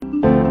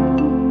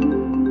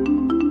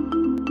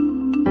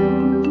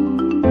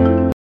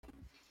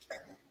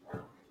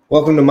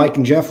Welcome to Mike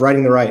and Jeff,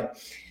 Writing the Right.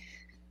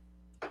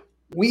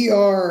 We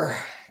are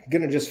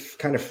going to just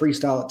kind of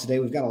freestyle it today.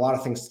 We've got a lot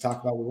of things to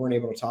talk about. We weren't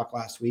able to talk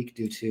last week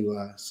due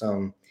to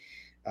some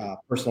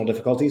personal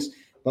difficulties,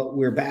 but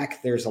we're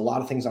back. There's a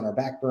lot of things on our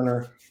back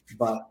burner.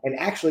 And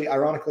actually,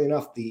 ironically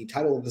enough, the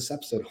title of this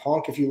episode,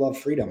 Honk If You Love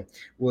Freedom,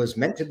 was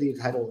meant to be the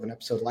title of an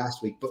episode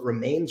last week, but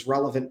remains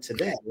relevant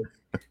today,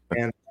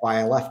 and why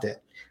I left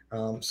it.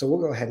 So we'll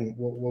go ahead and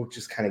we'll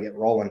just kind of get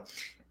rolling.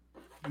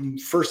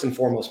 First and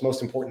foremost,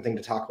 most important thing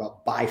to talk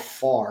about by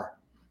far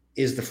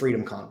is the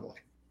Freedom Convoy.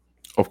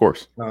 Of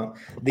course.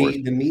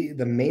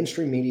 The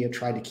mainstream media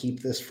tried to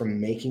keep this from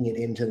making it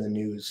into the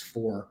news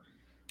for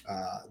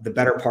the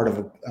better part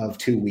of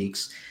 2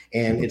 weeks,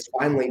 and it's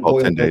finally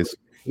boiled 10 days.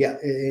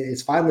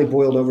 It's finally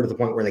boiled over to the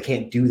point where they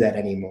can't do that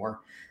anymore,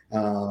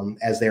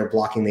 as they're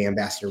blocking the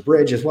Ambassador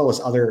Bridge as well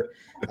as other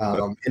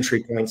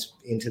entry points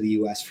into the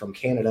U.S. from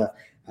Canada.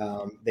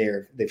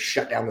 They've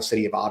shut down the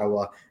city of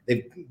Ottawa.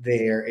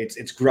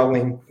 It's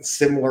growing.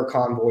 Similar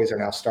convoys are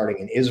now starting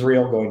in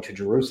Israel, going to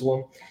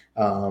Jerusalem.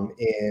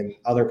 In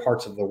other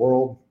parts of the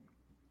world,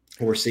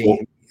 we're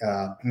seeing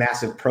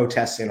massive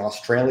protests in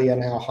Australia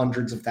now.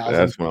 Hundreds of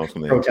thousands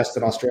protests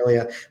in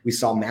Australia. We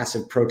saw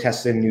massive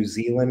protests in New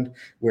Zealand,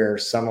 where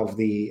some of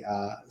the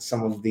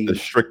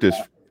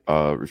strictest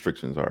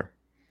restrictions are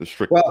the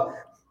strict. Well,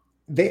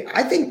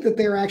 I think that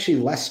they're actually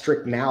less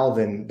strict now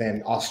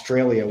than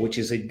Australia, which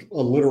is a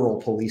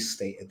literal police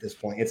state at this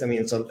point. It's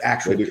an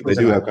actual. They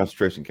do have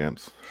concentration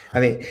camps.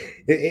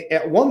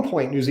 At one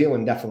point, New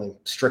Zealand definitely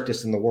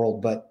strictest in the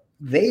world, but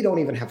they don't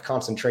even have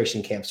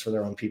concentration camps for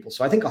their own people.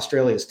 So I think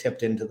Australia is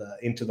tipped into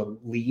the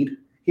lead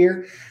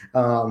here.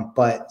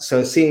 But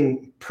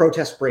seeing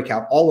protests break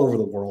out all over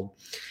the world,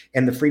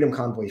 and the Freedom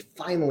Convoy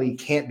finally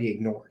can't be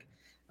ignored,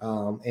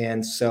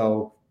 and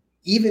so.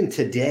 Even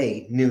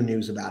today, new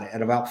news about it.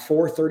 At about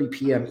 4:30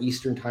 p.m.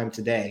 Eastern time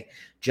today,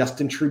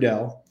 Justin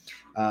Trudeau,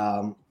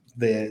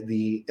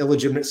 the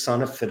illegitimate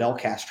son of Fidel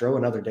Castro,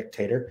 another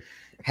dictator,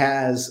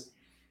 has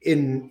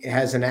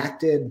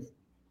enacted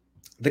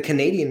the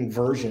Canadian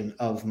version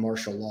of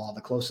martial law, the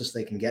closest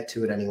they can get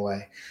to it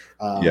anyway.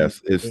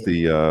 Yes, it's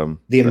the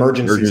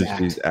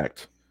Emergencies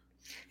Act.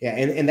 Yeah,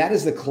 and that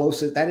is the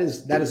closest. That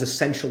is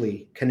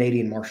essentially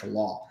Canadian martial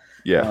law.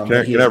 Yeah,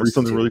 can I read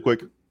something really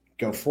quick?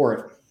 Go for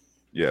it.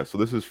 Yeah, so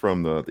this is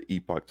from the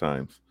Epoch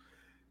Times.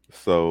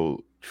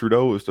 So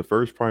Trudeau is the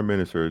first prime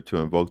minister to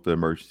invoke the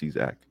Emergencies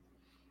Act.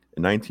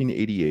 In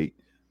 1988,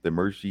 the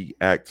Emergency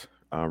Act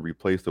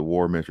replaced the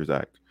War Measures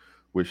Act,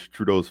 which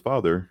Trudeau's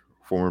father,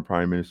 former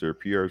Prime Minister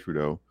Pierre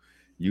Trudeau,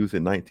 used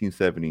in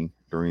 1970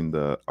 during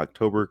the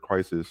October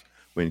crisis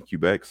when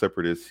Quebec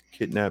separatists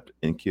kidnapped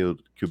and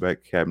killed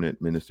Quebec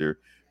cabinet minister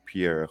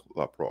Pierre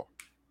Laporte.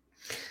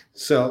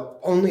 So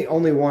only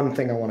one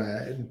thing I want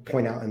to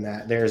point out in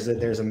that there's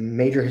a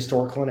major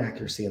historical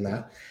inaccuracy in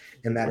that,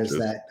 and that is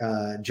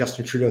that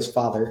Justin Trudeau's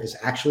father is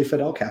actually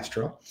Fidel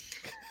Castro.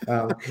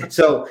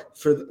 So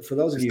for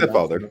those of you,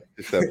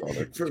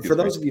 for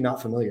those of you not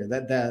familiar,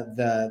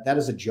 that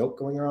is a joke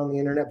going around the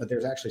internet, but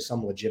there's actually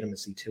some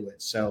legitimacy to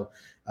it. So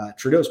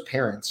Trudeau's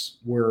parents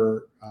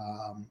were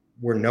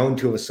known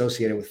to have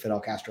associated with Fidel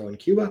Castro in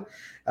Cuba.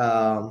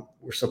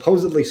 Were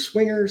supposedly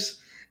swingers.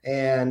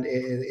 And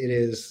it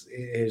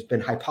has been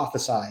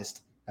hypothesized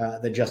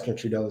that Justin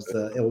Trudeau is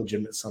the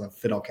illegitimate son of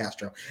Fidel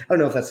Castro. I don't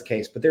know if that's the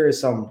case, but there is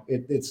some.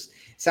 It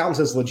sounds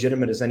as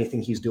legitimate as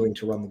anything he's doing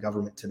to run the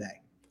government today.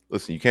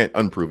 Listen, you can't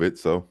unprove it,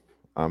 so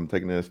I'm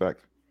taking it as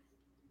fact.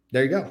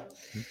 There you go.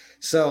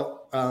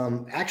 So,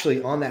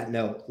 actually, on that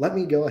note, let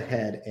me go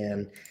ahead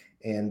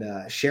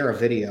and share a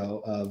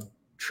video of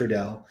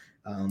Trudeau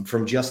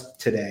from just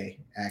today,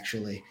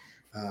 actually.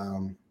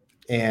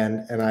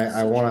 And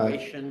I want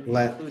to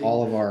let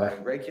all of our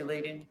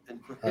regulating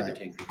and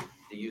prohibiting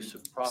the use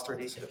of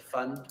property to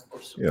fund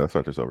or support. Yeah, let's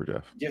start this over,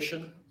 Jeff. In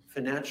addition,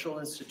 financial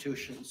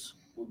institutions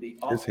will be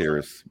his hair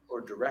is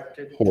or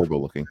directed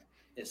horrible looking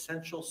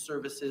essential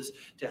services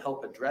to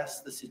help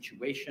address the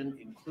situation,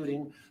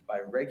 including by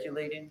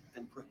regulating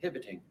and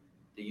prohibiting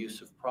the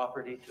use of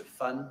property to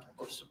fund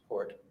or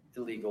support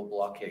illegal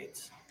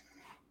blockades.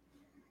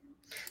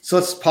 So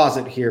let's pause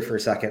it here for a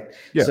second.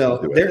 Yeah,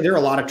 so there are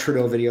a lot of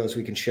Trudeau videos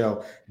we can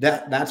show.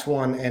 That's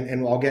one,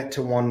 and I'll get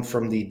to one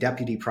from the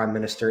Deputy Prime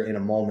Minister in a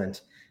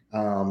moment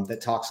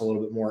that talks a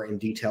little bit more in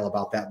detail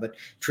about that. But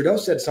Trudeau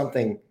said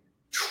something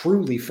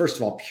truly, first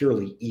of all,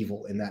 purely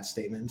evil in that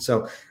statement.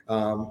 So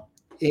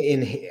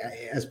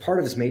as part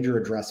of his major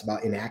address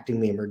about enacting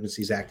the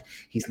Emergencies Act,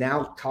 he's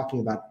now talking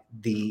about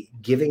the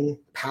giving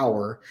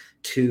power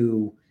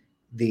to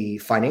the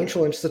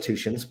financial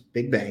institutions,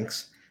 big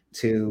banks,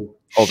 to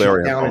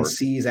shut down and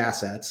seize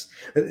assets.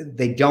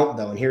 They don't,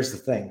 though, and here's the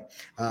thing: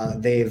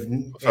 they've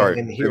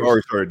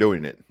already started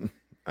doing it.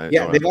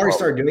 They've already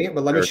started doing it.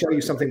 But let me show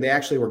you something. They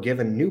actually were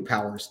given new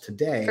powers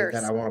today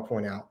that I want to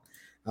point out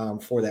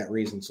for that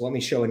reason. So let me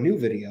show a new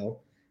video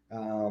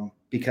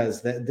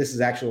because this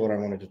is actually what I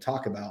wanted to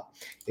talk about.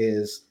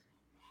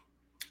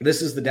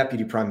 This is the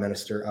Deputy Prime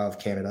Minister of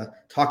Canada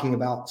talking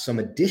about some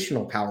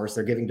additional powers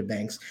they're giving to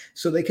banks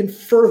so they can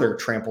further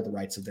trample the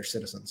rights of their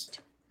citizens.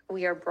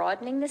 we are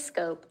broadening the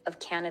scope of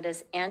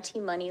Canada's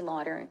anti-money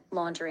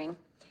laundering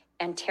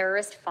and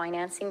terrorist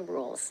financing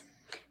rules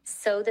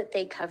so that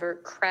they cover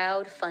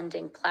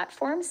crowdfunding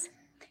platforms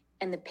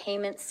and the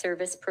payment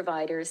service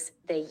providers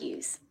they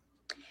use.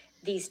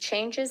 These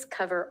changes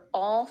cover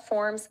all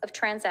forms of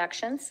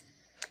transactions,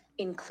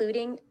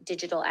 including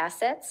digital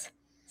assets,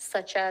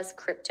 such as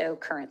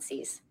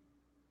cryptocurrencies.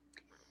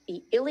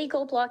 The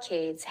illegal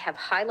blockades have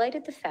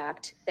highlighted the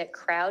fact that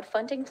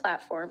crowdfunding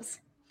platforms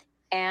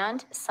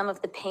and some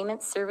of the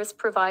payment service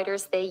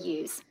providers they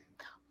use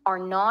are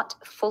not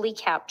fully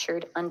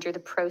captured under the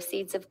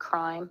Proceeds of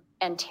Crime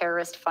and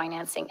Terrorist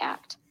Financing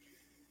Act.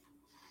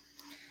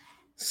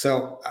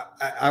 So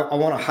I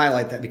want to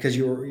highlight that because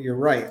you're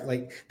right.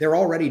 Like, they're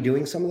already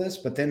doing some of this,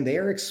 but then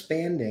they're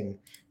expanding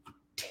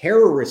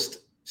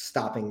terrorist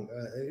stopping.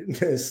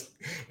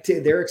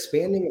 They're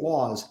expanding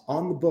laws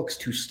on the books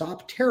to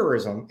stop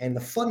terrorism and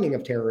the funding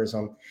of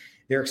terrorism.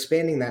 They're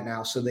expanding that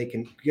now so they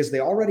can, because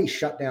they already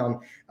shut down.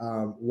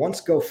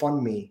 Once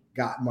GoFundMe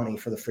got money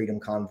for the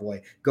Freedom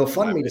Convoy,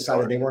 GoFundMe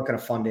decided they weren't going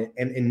to fund it,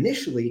 and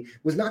initially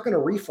was not going to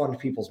refund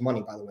people's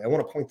money. By the way, I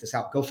want to point this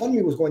out.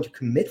 GoFundMe was going to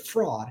commit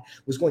fraud,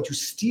 was going to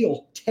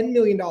steal $10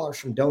 million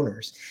from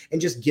donors and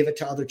just give it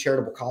to other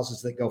charitable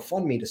causes that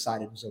GoFundMe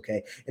decided was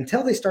okay,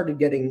 until they started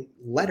getting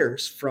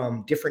letters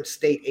from different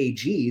state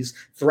AGs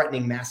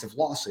threatening massive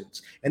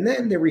lawsuits. And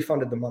then they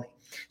refunded the money.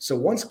 So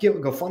once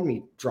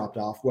GoFundMe dropped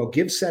off, well,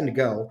 Give, Send,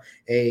 Go,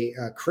 a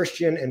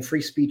Christian and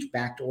free speech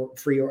backed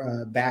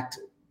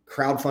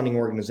crowdfunding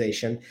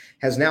organization,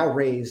 has now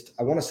raised,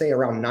 I want to say,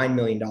 around $9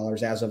 million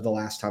as of the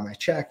last time I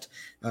checked,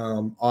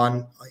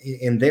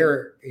 in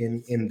their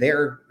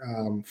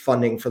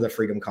funding for the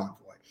Freedom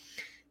Convoy.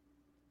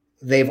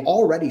 They've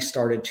already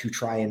started to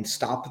try and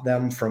stop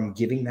them from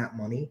giving that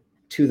money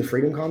to the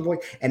Freedom Convoy,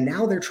 and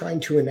now they're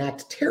trying to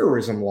enact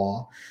terrorism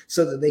law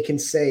so that they can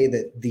say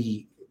that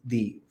the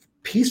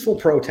peaceful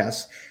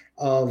protests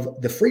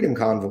of the Freedom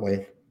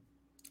Convoy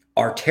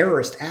are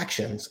terrorist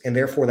actions, and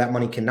therefore that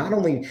money can not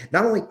only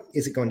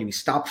is it going to be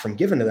stopped from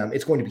given to them,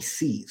 it's going to be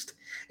seized.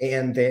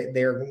 And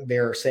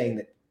they're saying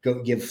that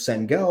Go, Give,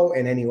 Send, Go,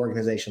 and any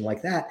organization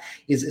like that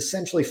is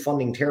essentially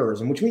funding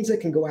terrorism, which means they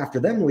can go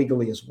after them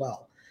legally as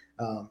well.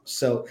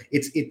 So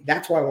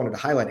that's why I wanted to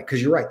highlight it,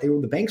 because you're right.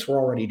 The banks were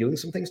already doing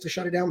some things to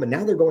shut it down, but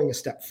now they're going a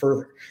step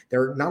further.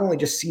 They're not only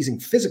just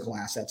seizing physical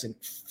assets and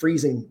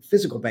freezing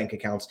physical bank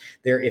accounts.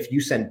 If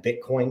you send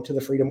Bitcoin to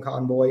the Freedom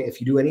Convoy, if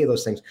you do any of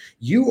those things,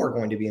 you are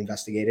going to be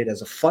investigated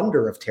as a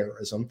funder of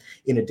terrorism,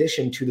 in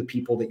addition to the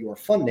people that you are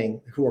funding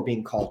who are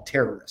being called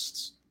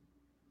terrorists.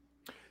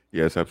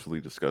 Yeah, it's absolutely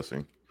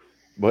disgusting.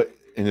 And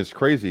it's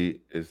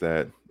crazy is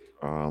that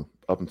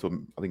up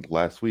until I think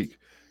last week,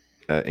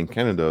 in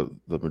Canada,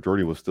 the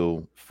majority was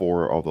still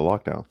for all the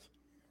lockdowns.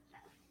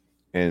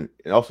 And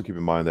also keep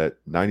in mind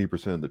that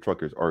 90% of the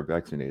truckers are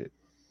vaccinated.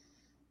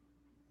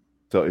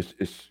 So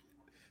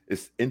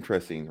it's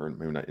interesting, or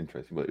maybe not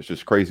interesting, but it's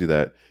just crazy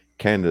that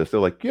Canada is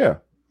still like, yeah,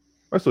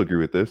 I still agree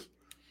with this.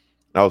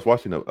 And I was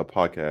watching a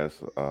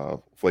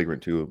podcast,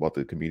 Flagrant 2, about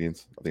the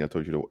comedians. I think I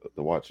told you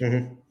to watch. Mm-hmm.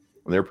 And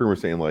they were pretty much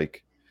saying,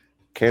 like,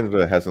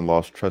 Canada hasn't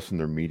lost trust in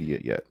their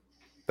media yet.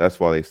 That's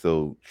why they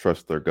still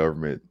trust their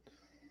government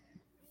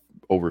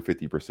over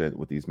 50%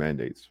 with these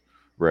mandates.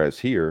 Whereas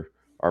here,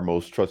 our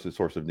most trusted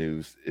source of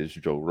news is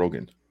Joe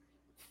Rogan.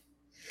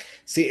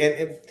 See,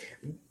 and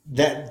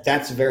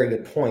that's a very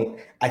good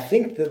point. I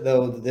think that,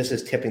 though, this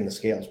is tipping the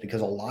scales,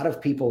 because a lot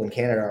of people in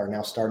Canada are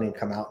now starting to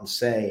come out and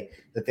say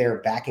that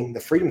they're backing the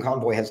Freedom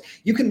Convoy.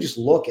 You can just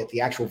look at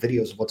the actual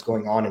videos of what's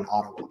going on in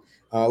Ottawa.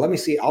 Let me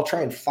see. I'll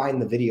try and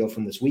find the video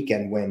from this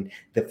weekend when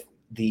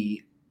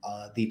the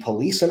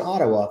police in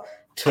Ottawa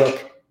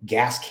took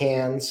gas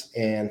cans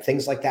and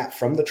things like that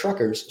from the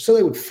truckers, so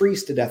they would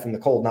freeze to death in the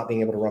cold, not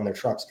being able to run their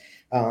trucks.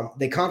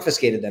 They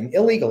confiscated them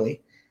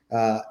illegally,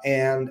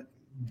 and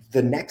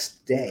the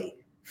next day,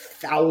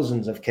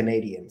 thousands of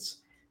Canadians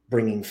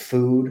bringing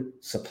food,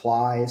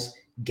 supplies,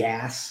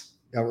 gas,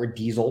 or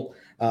diesel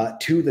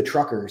to the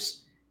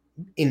truckers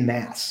in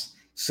mass.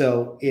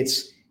 So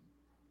it's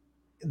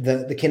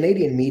the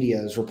Canadian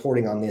media is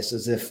reporting on this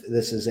as if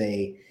this is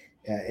a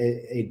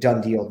done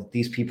deal, that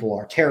these people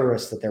are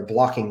terrorists, that they're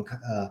blocking,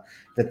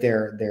 that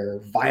they're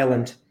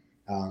violent.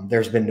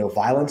 There's been no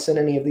violence in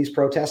any of these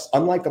protests.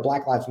 Unlike the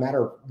Black Lives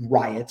Matter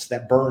riots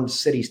that burned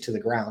cities to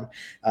the ground,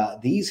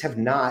 these have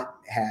not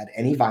had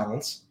any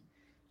violence.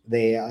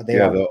 The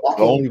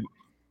only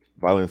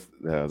violence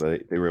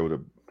they were able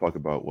to talk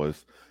about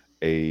was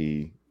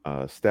a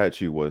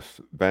statue was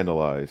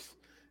vandalized,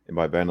 and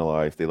by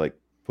vandalized, they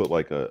put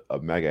a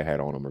MAGA hat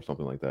on them or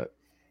something like that.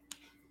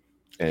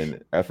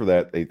 And after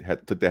that, they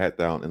took the hat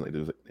down,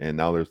 and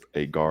now there's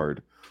a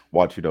guard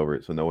watching over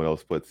it, so no one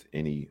else puts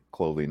any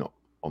clothing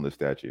on the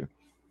statue.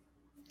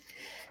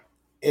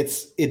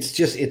 It's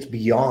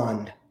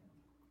beyond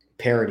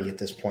parody at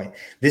this point.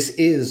 This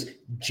is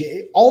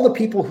all the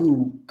people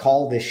who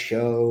call this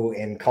show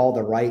and call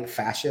the right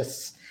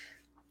fascists.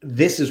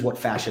 This is what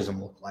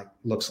fascism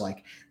looks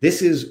like.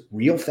 This is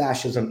real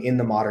fascism in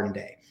the modern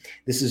day.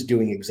 This is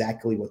doing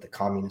exactly what the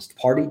Communist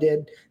Party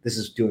did. This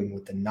is doing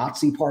what the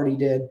Nazi Party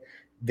did.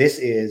 This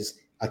is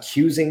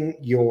accusing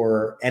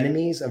your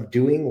enemies of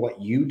doing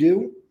what you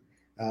do,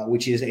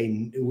 which is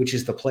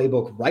the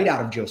playbook right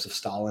out of Joseph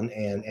Stalin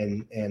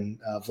and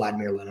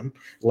Vladimir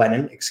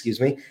Lenin. Excuse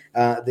me.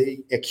 They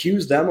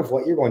accuse them of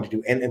what you're going to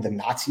do, and the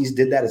Nazis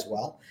did that as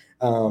well.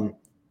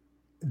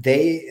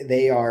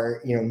 They are,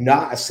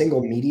 not a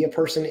single media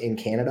person in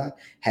Canada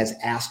has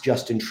asked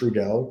Justin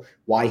Trudeau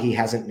why he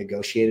hasn't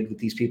negotiated with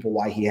these people,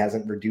 why he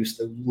hasn't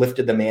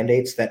lifted the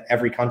mandates that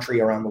every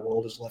country around the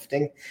world is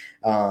lifting,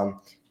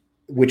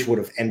 which would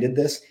have ended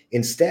this.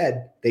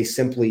 Instead, they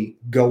simply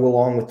go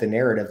along with the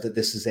narrative that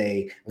this is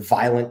a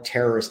violent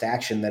terrorist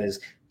action that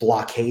is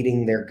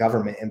blockading their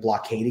government and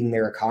blockading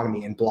their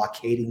economy and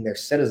blockading their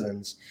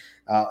citizens.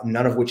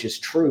 None of which is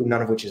true,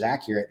 none of which is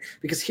accurate.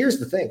 Because here's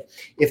the thing.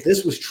 If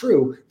this was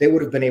true, they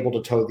would have been able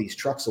to tow these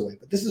trucks away.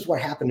 But this is what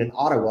happened in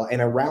Ottawa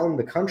and around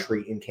the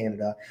country in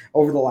Canada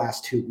over the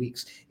last 2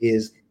 weeks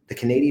is the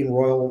Canadian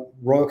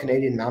Royal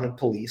Canadian Mounted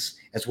Police,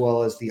 as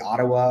well as the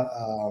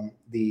Ottawa,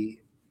 the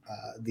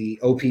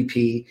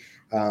OPP,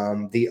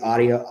 the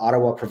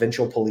Ottawa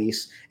Provincial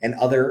Police, and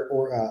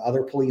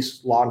other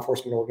police law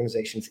enforcement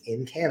organizations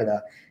in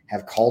Canada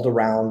have called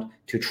around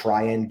to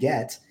try and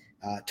get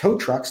tow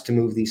trucks to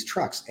move these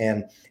trucks,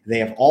 and they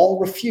have all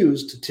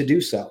refused to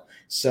do so.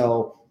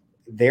 So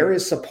there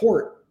is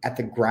support at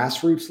the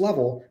grassroots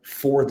level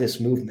for this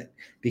movement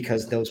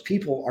because those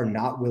people are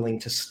not willing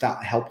to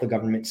help the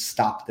government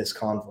stop this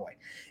convoy.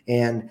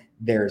 And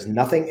there's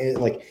nothing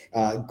like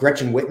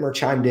Gretchen Whitmer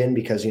chimed in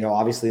because,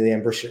 obviously the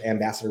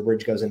Ambassador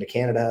Bridge goes into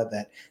Canada,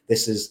 that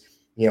this is,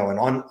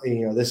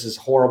 this is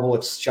horrible.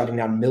 It's shutting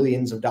down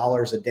millions of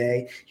dollars a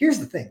day. Here's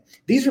the thing.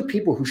 These are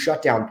people who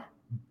shut down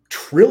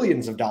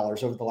trillions of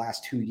dollars over the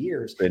last 2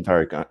 years. The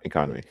entire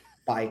economy.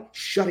 By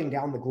shutting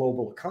down the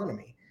global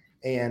economy.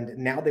 And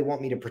now they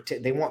want me to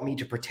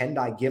pretend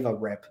I give a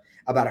rip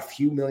about a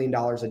few $1 million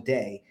a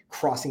day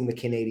crossing the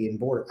Canadian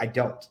border. I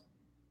don't.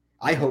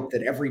 I hope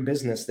that every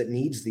business that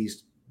needs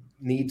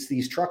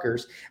these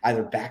truckers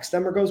either backs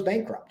them or goes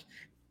bankrupt,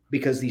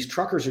 because these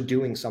truckers are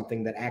doing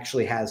something that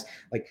actually has,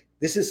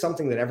 this is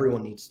something that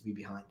everyone needs to be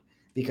behind,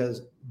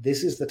 because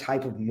this is the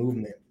type of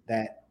movement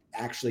that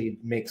actually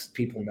makes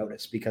people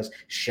notice, because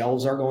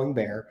shelves are going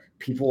bare.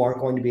 People aren't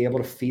going to be able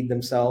to feed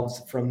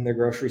themselves from their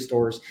grocery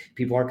stores.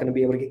 People aren't going to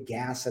be able to get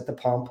gas at the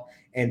pump,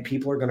 and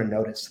people are going to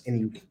notice, and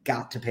you've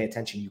got to pay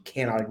attention. You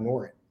cannot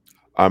ignore it.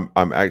 I'm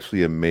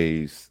actually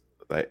amazed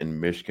that in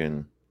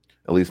Michigan,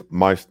 at least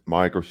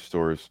my grocery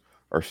stores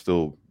are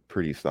still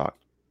pretty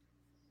stocked.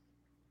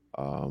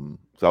 So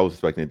I was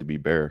expecting it to be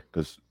bare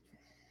because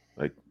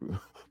we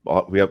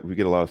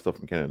get a lot of stuff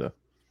from Canada.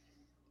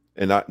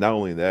 And not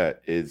only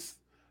that is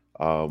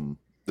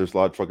there's a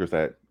lot of truckers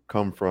that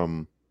come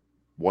from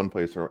one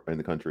place in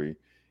the country,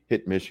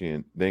 hit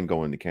Michigan, then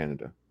go into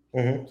Canada.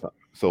 Mm-hmm.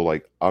 So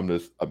I'm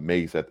just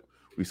amazed that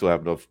we still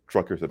have enough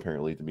truckers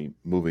apparently to be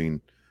moving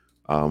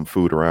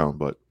food around.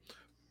 But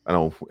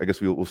I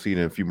guess we'll see it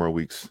in a few more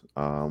weeks.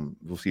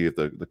 We'll see if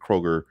the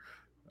Kroger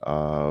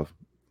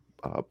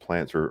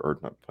plants or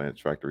not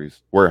plants,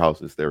 factories,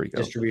 warehouses. There we go.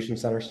 Distribution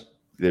centers.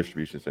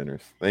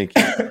 Thank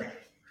you.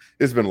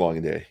 It's been a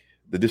long day.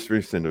 The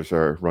distribution centers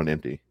are run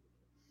empty.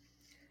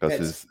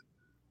 It's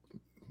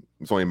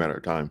only a matter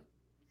of time.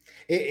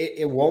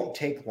 It won't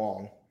take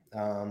long.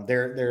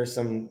 There's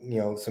some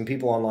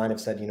people online have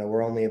said,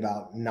 we're only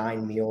about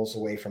 9 meals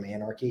away from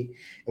anarchy.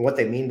 And what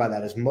they mean by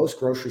that is most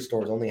grocery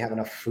stores only have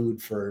enough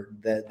food for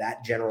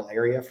that general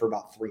area for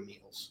about 3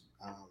 meals,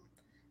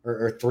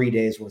 or 3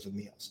 days worth of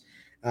meals.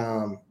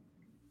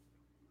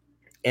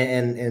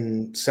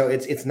 And so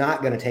it's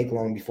not going to take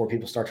long before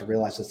people start to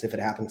realize this if it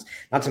happens.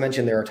 Not to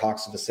mention there are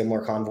talks of a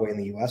similar convoy in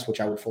the U.S.,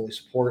 which I would fully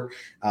support.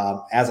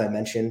 As I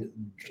mentioned,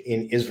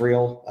 in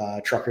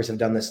Israel, truckers have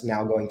done this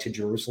now going to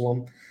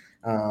Jerusalem.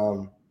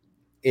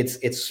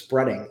 It's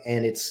spreading,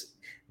 and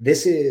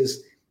this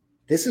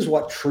is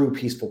what true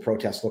peaceful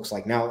protest looks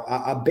like.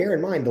 Now, bear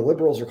in mind, the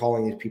liberals are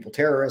calling these people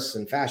terrorists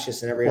and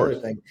fascists and every other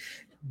thing.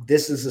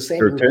 This is the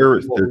same.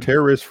 They're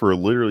terrorists for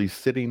literally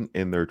sitting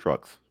in their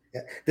trucks.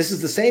 Yeah. This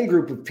is the same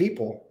group of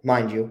people,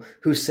 mind you,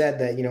 who said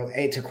that,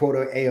 to quote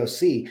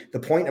AOC, the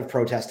point of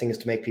protesting is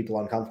to make people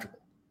uncomfortable.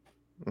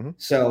 Mm-hmm.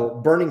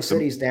 So burning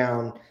cities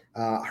down,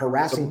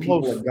 harassing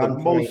people at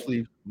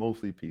gunpoint.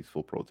 Mostly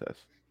peaceful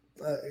protests.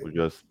 We're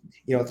just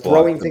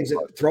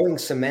throwing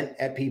cement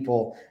at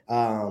people,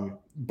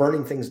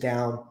 burning things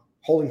down,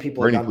 holding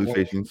people at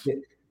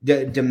gunpoint,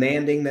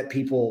 demanding that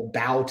people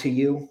bow to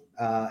you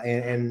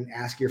and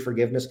ask your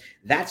forgiveness.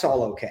 That's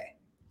all okay.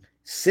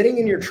 Sitting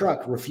in your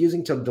truck,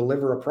 refusing to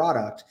deliver a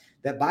product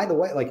that, by the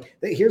way,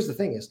 here's the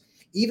thing is,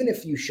 even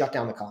if you shut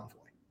down the convoy,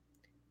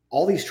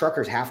 all these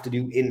truckers have to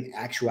do in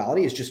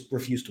actuality is just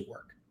refuse to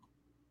work.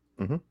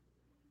 Mm-hmm.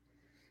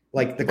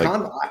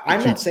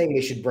 I'm not saying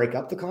they should break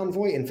up the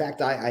convoy. In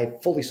fact, I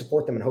fully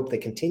support them and hope they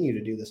continue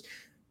to do this.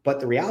 But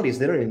the reality is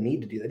they don't even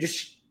need to do that.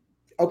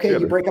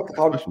 You break up the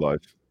convoy.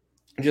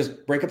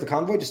 just break up the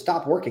convoy, just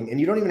stop working. And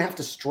you don't even have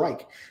to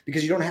strike,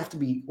 because you don't have to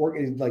be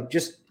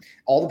just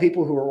all the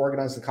people who are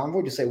organizing the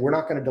convoy just say, we're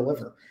not going to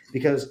deliver,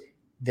 because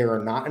there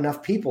are not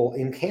enough people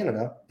in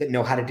Canada that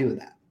know how to do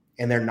that.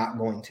 And they're not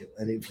going to.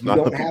 And if you Not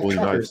don't the have people in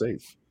the United truckers,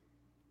 States.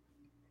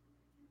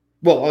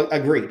 well,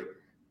 agreed.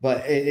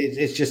 But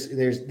it's just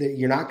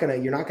you're not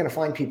gonna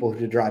find people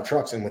who drive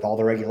trucks, and with all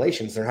the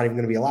regulations, they're not even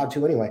going to be allowed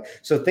to anyway.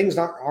 So things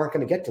aren't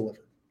going to get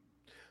delivered.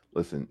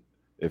 Listen,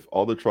 if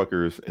all the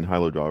truckers and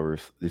high-low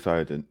drivers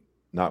decided to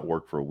not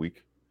work for a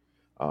week,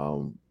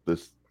 the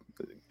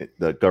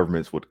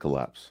governments would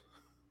collapse.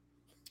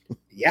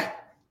 Yeah,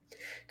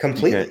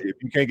 completely.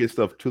 If you can't get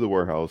stuff to the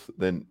warehouse,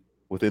 then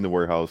within the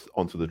warehouse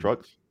onto the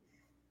trucks.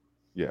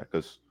 Yeah,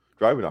 because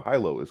driving a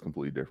high-low is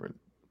completely different.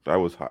 I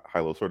was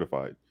high-low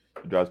certified.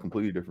 It drives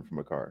completely different from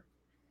a car.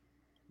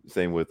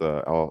 Same with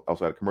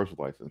outside a commercial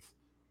license.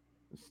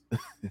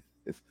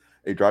 It's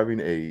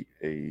driving a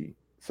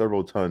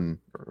several ton,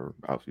 or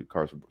obviously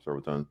cars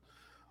several tons,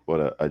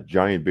 but a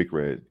giant Big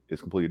Red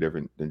is completely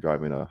different than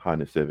driving a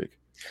Honda Civic.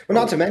 Well,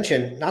 not to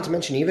mention,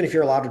 even if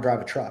you're allowed to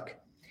drive a truck,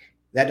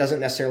 that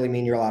doesn't necessarily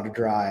mean you're allowed to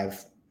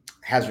drive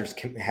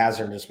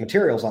hazardous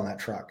materials on that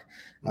truck,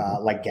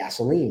 like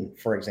gasoline,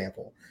 for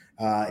example.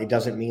 It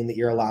doesn't mean that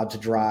you're allowed to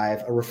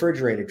drive a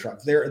refrigerated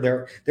truck.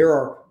 There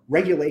are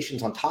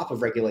regulations on top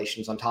of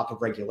regulations on top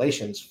of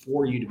regulations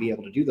for you to be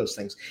able to do those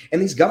things. And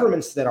these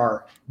governments that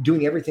are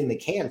doing everything they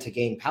can to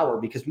gain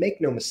power, because make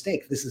no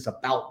mistake, this is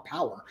about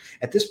power.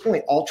 At this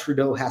point, all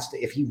Trudeau has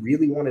to, if he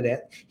really wanted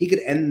it, he could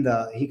end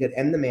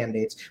the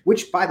mandates,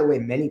 which, by the way,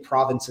 many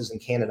provinces in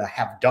Canada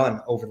have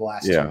done over the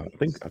last 2 Yeah,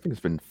 weeks. I think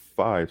it's been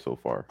 5 so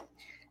far.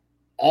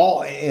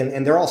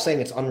 And they're all saying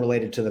it's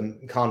unrelated to the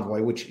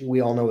convoy, which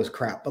we all know is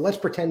crap. But let's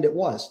pretend it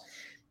was.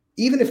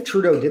 Even if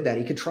Trudeau did that,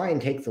 he could try and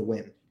take the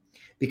win,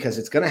 because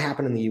it's going to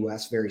happen in the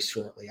U.S. very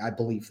shortly. I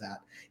believe that.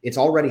 It's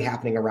already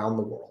happening around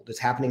the world. It's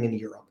happening in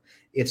Europe.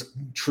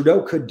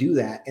 Trudeau could do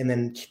that and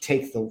then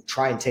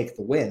try and take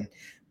the win.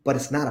 But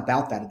it's not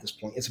about that at this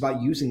point. It's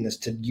about using this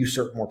to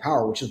usurp more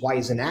power, which is why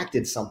he's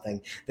enacted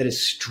something that is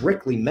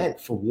strictly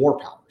meant for war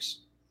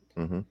powers.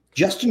 Mm-hmm.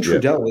 Justin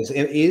Trudeau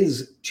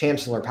is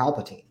Chancellor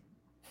Palpatine.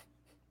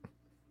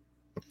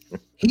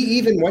 He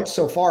even went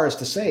so far as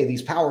to say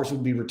these powers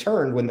would be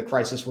returned when the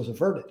crisis was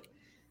averted.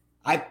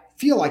 I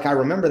feel like I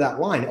remember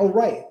that line. Oh,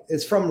 right.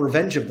 It's from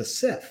Revenge of the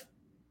Sith.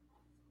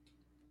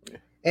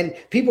 And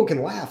people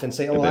can laugh and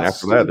say, oh,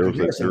 that's after that, there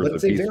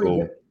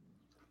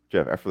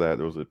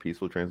was a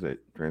peaceful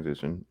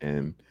transition,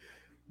 and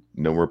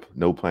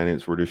no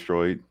planets were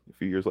destroyed a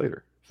few years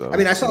later. So I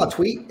mean, I saw a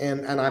tweet,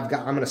 and I'm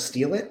going to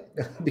steal it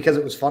because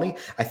it was funny.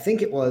 I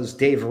think it was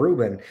Dave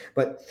Rubin,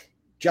 but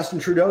Justin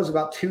Trudeau is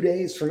about 2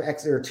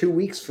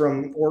 weeks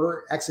from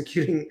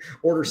executing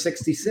Order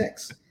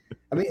 66.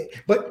 I mean,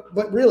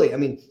 but really, I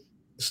mean,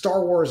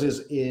 Star Wars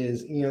is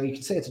you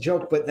can say it's a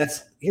joke, but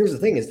here's the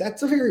thing: is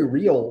that's a very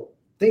real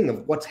thing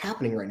of what's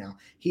happening right now.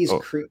 He's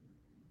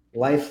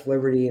life,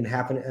 liberty, and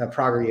happen.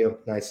 Prager, you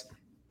nice.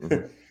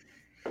 Mm-hmm.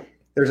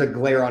 There's a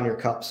glare on your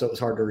cup, so it was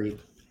hard to read.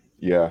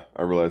 Yeah,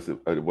 I realized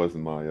it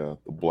wasn't my the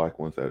black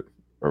ones that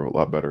are a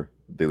lot better,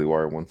 Daily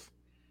Wire ones.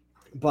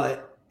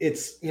 But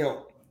it's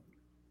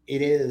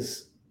it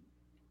is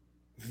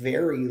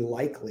very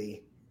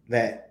likely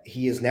that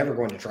he is never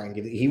going to try and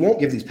he won't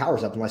give these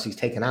powers up unless he's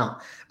taken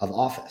out of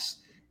office.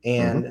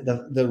 And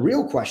the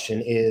real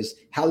question is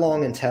how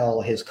long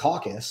until his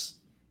caucus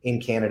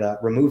in Canada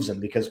removes him,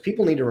 because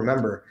people need to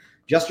remember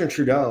Justin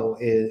Trudeau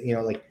is,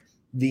 like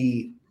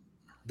the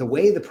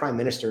way the prime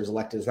minister is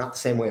elected is not the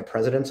same way a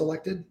president's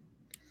elected.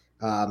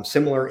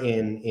 Similar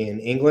in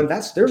England.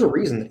 There's a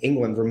reason that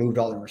England removed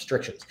all the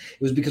restrictions.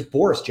 It was because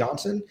Boris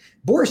Johnson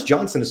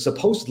is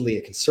supposedly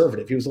a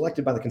conservative. He was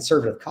elected by the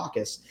Conservative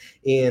caucus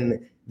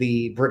in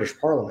the British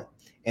Parliament,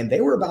 and they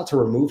were about to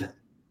remove him.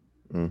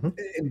 Mm-hmm.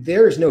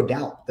 There is no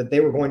doubt that they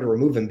were going to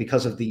remove him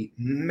because of the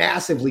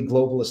massively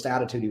globalist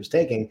attitude he was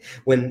taking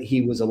when he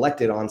was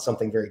elected on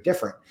something very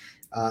different.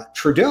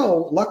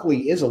 Trudeau,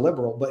 luckily, is a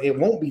liberal, but it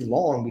won't be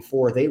long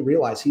before they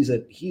realize he's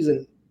a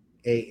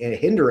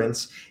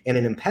hindrance and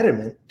an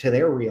impediment to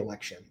their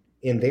reelection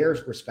in their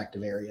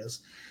respective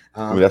areas,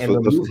 and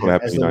remove him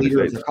as the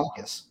leader of the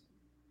caucus.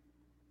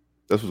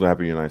 That's what's going to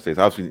happen in the United States.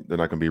 Obviously, they're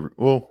not going to be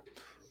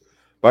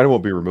Biden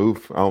won't be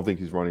removed. I don't think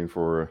he's running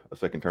for a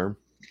second term.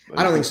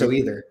 I don't think so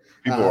either.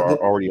 People are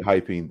already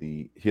hyping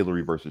the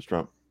Hillary versus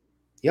Trump.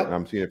 Yep, and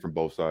I'm seeing it from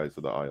both sides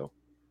of the aisle.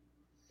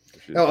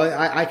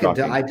 I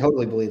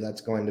totally believe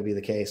that's going to be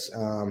the case.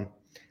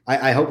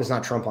 I hope it's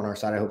not Trump on our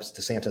side. I hope it's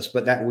DeSantis,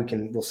 but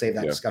we'll save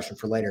that discussion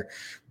for later.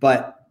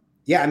 But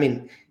yeah, I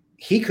mean,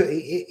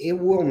 Trudeau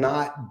will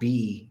not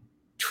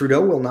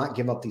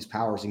give up these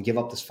powers and give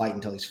up this fight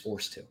until he's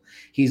forced to.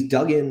 He's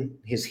dug in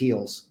his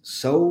heels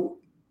so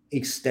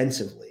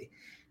extensively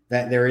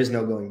that there is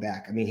no going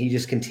back. I mean, he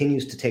just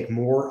continues to take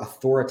more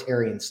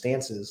authoritarian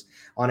stances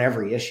on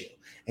every issue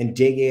and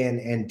dig in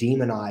and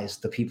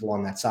demonize the people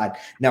on that side.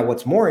 Now,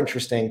 what's more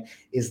interesting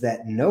is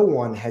that no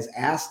one has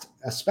asked,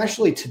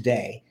 especially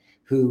today,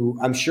 who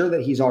I'm sure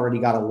that he's already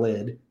got a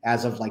lid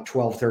as of like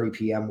 12:30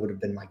 p.m. would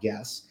have been my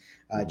guess,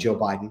 Joe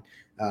Biden,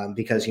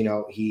 because,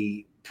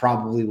 he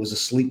probably was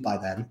asleep by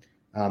then,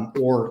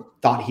 or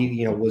thought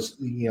he,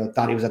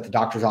 thought he was at the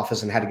doctor's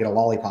office and had to get a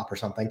lollipop or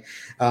something.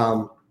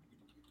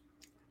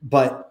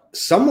 But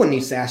someone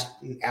needs to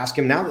ask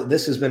him, now that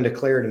this has been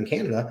declared in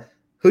Canada,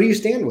 who do you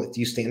stand with? Do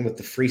you stand with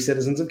the free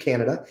citizens of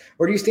Canada,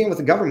 or do you stand with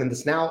the government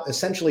that's now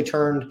essentially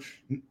turned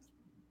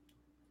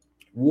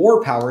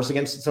war powers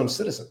against its own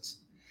citizens?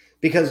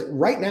 Because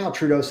right now,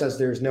 Trudeau says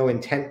there's no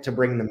intent to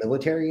bring the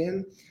military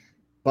in,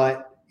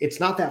 but it's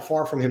not that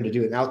far from him to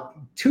do it. Now,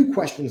 two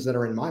questions that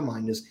are in my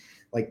mind is,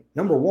 like,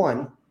 number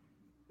one,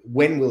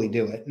 when will he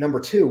do it?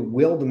 Number two,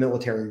 will the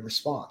military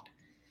respond?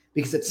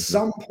 Because at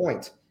some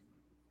point,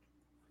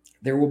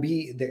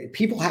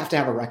 people have to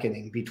have a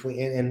reckoning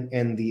between,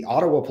 and the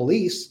Ottawa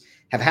police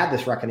have had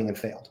this reckoning and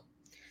failed.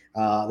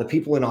 The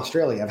people in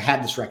Australia have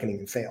had this reckoning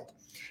and failed.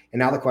 And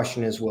now the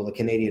question is, will the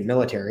Canadian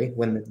military,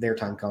 when their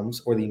time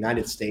comes, or the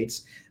United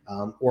States,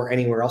 or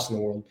anywhere else in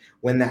the world,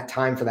 when that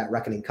time for that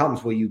reckoning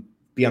comes, will you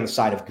be on the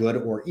side of good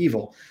or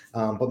evil?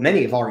 But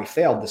many have already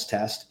failed this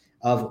test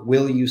of,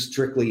 will you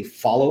strictly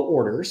follow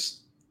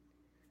orders,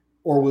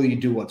 or will you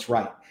do what's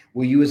right?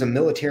 Will you as a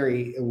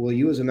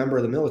member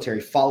of the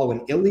military follow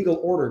an illegal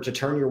order to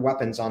turn your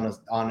weapons on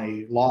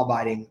a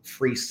law-abiding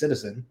free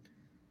citizen,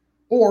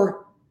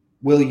 or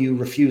will you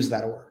refuse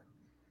that order?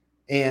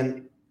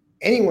 And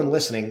anyone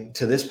listening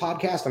to this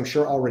podcast, I'm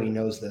sure already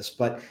knows this,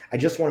 but I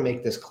just want to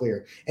make this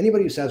clear.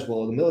 Anybody who says,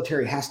 well, the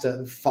military has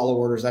to follow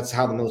orders, that's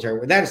how the military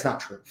works, that is not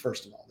true,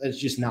 first of all. It's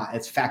just not.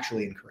 It's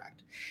factually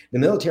incorrect. The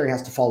military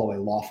has to follow a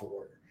lawful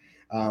order.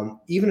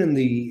 Even in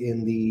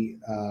the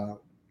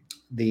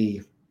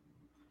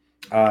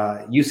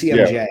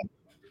UCMJ. Yeah.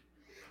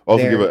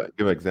 Also,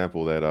 give an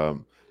example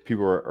that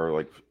people are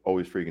like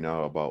always freaking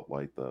out about,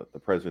 like the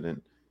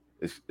president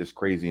is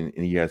crazy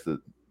and he has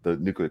the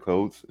nuclear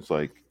codes. It's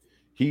like,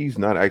 he's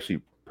not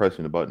actually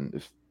pressing the button.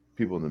 It's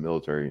people in the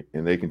military,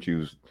 and they can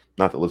choose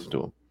not to listen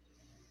to him.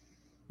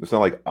 It's not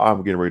like,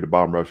 I'm getting ready to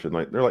bomb Russia. And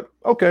like, they're like,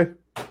 okay.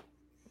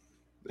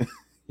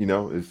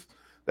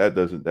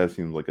 That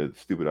seems like a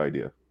stupid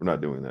idea. We're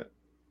not doing that.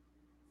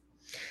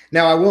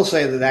 Now, I will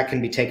say that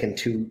can be taken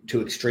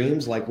to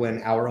extremes, like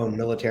when our own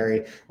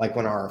military, like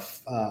when our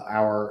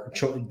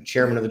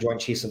chairman of the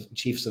Joint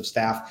Chiefs of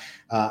Staff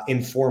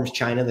informs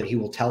China that he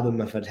will tell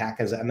them if an attack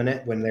is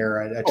imminent when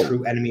they're a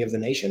true enemy of the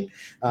nation.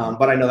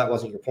 But I know that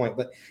wasn't your point.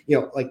 But,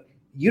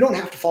 you don't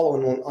have to follow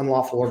an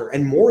unlawful order.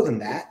 And more than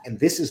that, and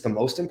this is the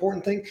most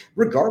important thing,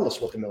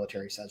 regardless what the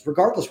military says,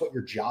 regardless what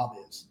your job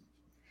is,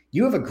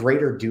 you have a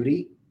greater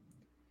duty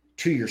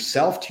to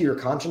yourself, to your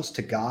conscience,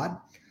 to God,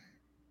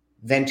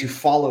 than to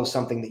follow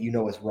something that you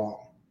know is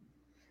wrong.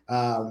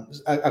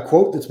 A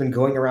quote that's been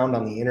going around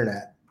on the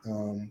internet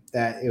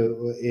that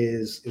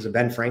is a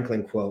Ben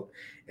Franklin quote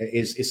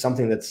is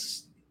something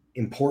that's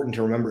important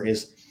to remember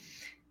is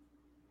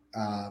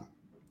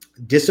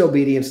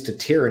disobedience to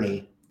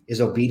tyranny is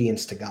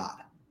obedience to God.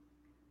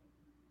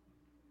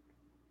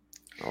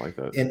 I like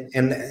that.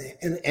 And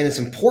it's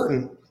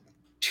important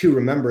to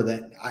remember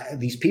that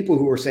these people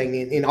who are saying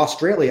in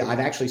Australia, I've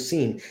actually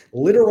seen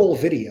literal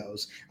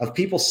videos of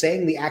people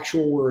saying the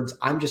actual words,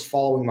 I'm just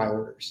following my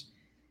orders,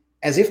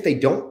 as if they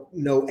don't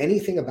know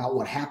anything about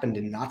what happened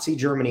in Nazi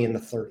Germany in the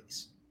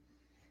 30s.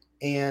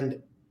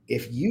 And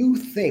if you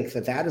think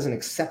that is an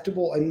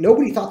acceptable, and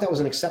nobody thought that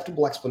was an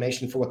acceptable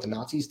explanation for what the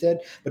Nazis did,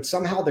 but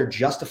somehow they're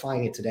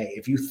justifying it today.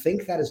 If you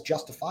think that is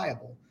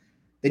justifiable,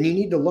 then you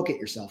need to look at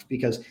yourself,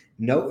 because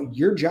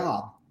your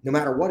job, no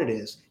matter what it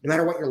is, no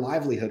matter what your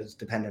livelihood is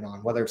dependent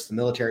on, whether it's the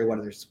military,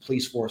 whether it's the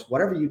police force,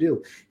 whatever you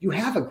do, you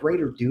have a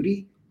greater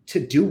duty to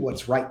do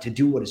what's right, to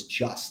do what is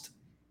just.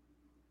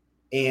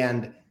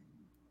 And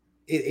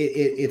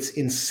it's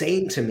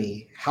insane to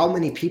me how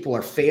many people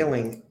are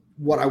failing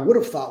what I would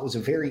have thought was a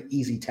very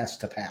easy test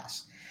to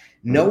pass,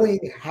 knowing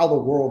how the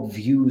world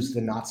views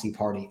the Nazi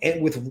Party,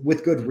 and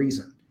with good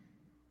reason.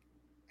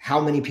 How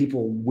many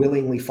people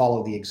willingly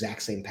follow the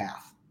exact same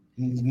path,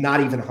 not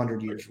even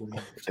 100 years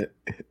removed?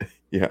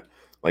 Yeah,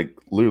 like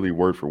literally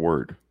word for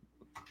word.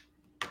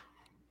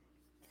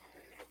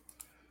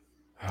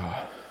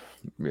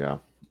 Yeah.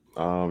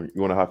 You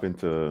want to hop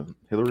into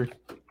Hillary?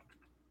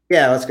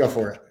 Yeah, let's go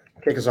for it.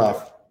 Kick us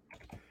off.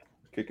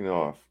 Kicking it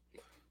off.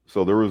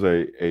 So there was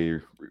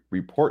a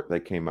report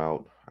that came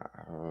out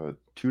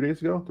 3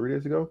 days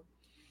ago,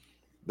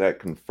 that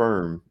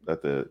confirmed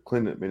that the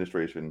Clinton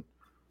administration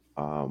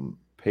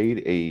paid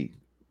a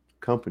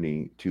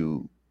company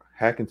to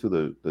hack into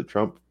the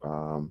Trump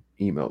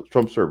email,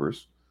 Trump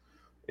servers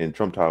in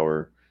Trump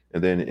Tower,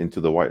 and then into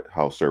the White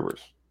House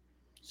servers.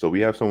 So we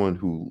have someone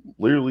who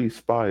literally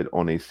spied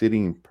on a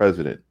sitting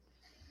president,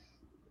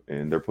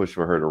 and they're pushing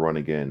for her to run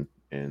again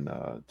in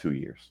 2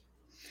 years.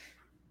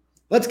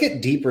 Let's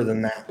get deeper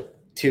than that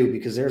too,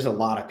 because there's a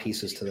lot of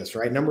pieces to this,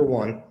 right? Number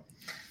one,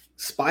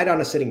 spied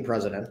on a sitting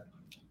president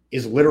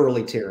is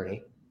literally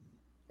tyranny,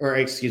 or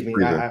excuse me,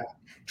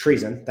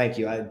 treason. Thank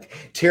you.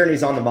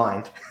 Tyranny's on the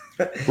mind.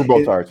 We're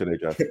both tired today,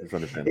 Jeff. It's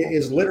understandable. It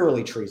is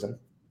literally treason.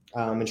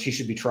 and she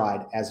should be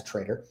tried as a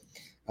traitor.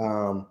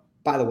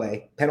 By the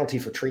way, penalty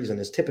for treason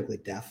is typically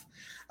death.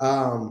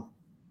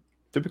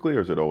 Typically,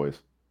 or is it always?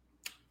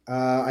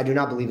 I do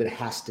not believe it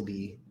has to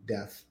be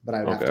death, but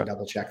I would have to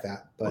double check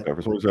that. But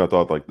for some reason, I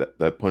thought like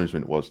that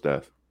punishment was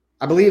death.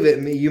 I believe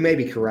it. You may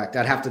be correct.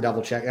 I'd have to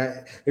double check.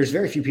 There's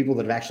very few people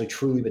that have actually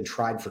truly been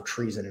tried for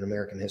treason in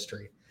American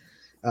history,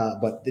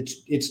 but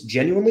it's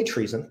genuinely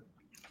treason.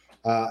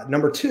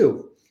 Number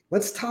two,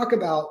 let's talk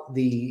about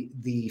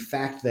the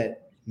fact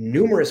that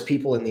numerous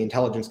people in the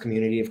intelligence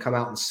community have come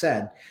out and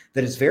said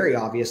that it's very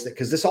obvious that,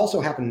 because this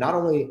also happened not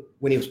only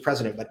when he was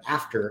president, but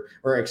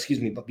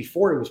but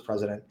before he was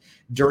president,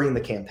 during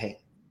the campaign.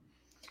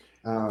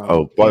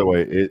 By the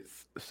way,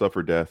 it's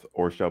suffer death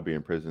or shall be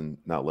in prison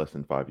not less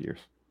than 5 years.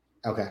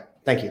 Okay,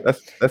 thank you.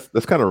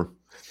 That's kind of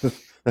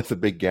that's a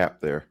big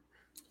gap there.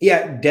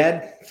 Yeah,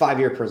 dead,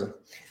 5-year prison.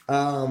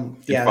 Fine,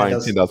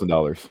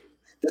 $10,000.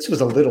 This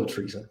was a little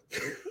treason.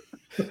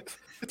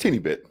 A teeny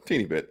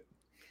bit.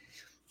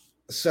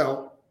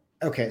 So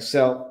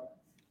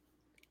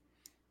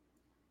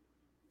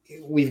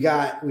we've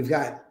got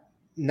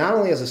not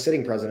only as a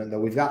sitting president, though,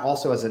 we've got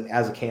also as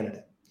a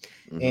candidate.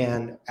 Mm-hmm.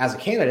 And as a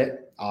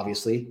candidate,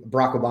 obviously,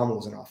 Barack Obama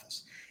was in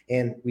office.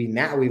 And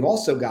we've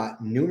also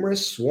got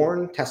numerous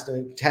sworn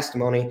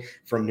testimony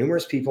from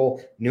numerous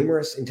people,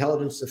 numerous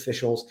intelligence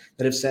officials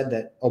that have said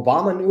that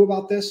Obama knew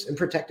about this and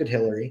protected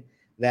Hillary,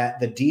 that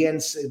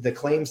the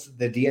claims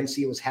the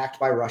DNC was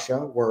hacked by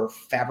Russia were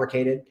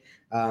fabricated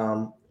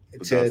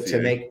to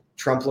make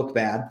Trump look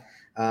bad.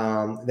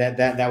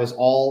 That was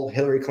all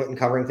Hillary Clinton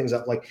covering things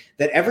up, like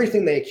that.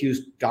 Everything they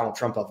accused Donald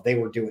Trump of, they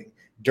were doing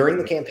during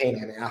the campaign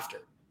and after.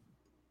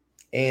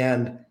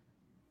 And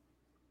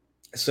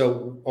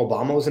so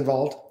Obama was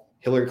involved,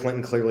 Hillary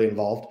Clinton clearly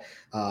involved,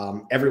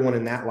 everyone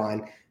in that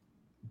line.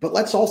 But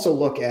let's also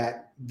look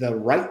at the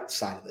right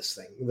side of this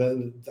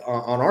thing,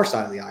 on our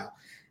side of the aisle.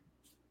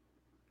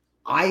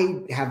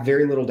 I have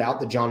very little doubt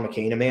that John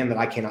McCain, a man that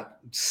I cannot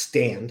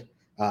stand,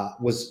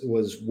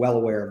 was well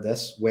aware of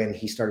this when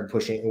he started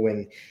pushing,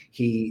 when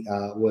he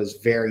was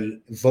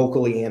very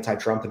vocally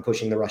anti-Trump and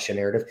pushing the Russia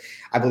narrative.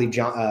 I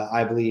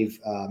believe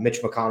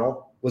Mitch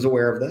McConnell was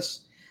aware of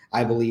this.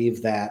 I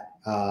believe that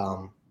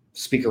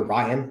Speaker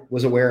Ryan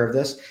was aware of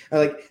this.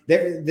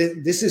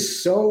 This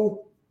is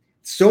so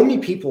many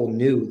people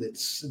knew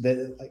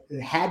that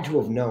had to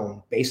have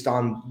known, based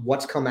on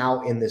what's come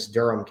out in this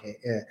Durham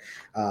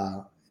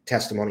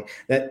testimony,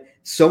 that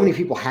so many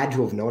people had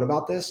to have known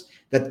about this,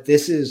 that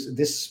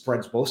this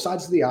spreads both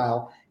sides of the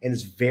aisle and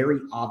is very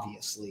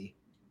obviously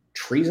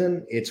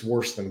treason. It's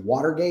worse than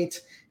Watergate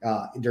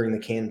during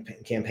the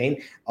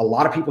campaign. A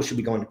lot of people should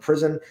be going to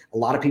prison. A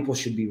lot of people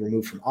should be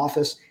removed from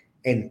office,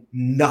 and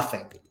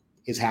nothing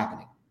is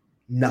happening.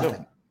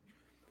 Nothing. No.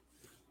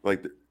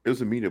 Like, it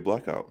was a media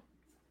blackout.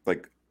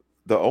 Like,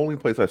 the only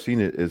place I've seen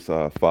it is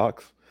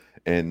Fox,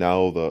 and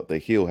now the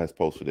Hill has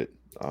posted it.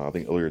 I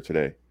think earlier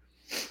today.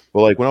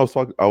 But like when I was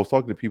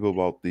talking to people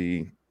about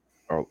going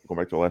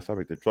back to the last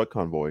topic, the truck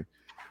convoy.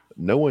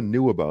 No one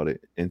knew about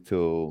it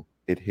until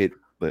it hit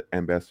the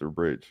Ambassador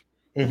Bridge.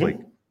 Mm-hmm. It's like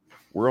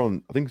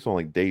I think it's on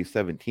like day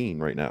 17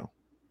 right now.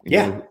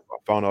 I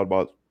found out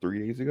about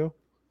 3 days ago.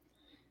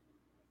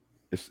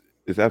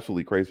 It's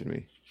absolutely crazy to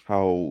me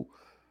how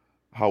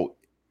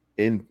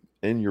in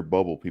your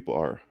bubble people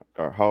are,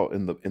 or how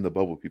in the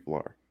bubble people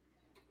are.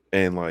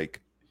 And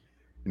like,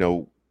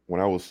 when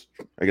I was,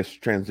 I guess,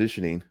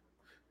 transitioning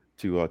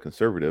to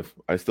conservative,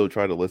 I still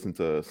try to listen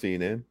to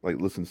CNN,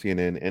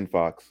 CNN and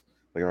Fox.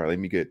 Like, all right, let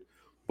me get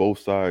both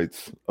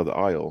sides of the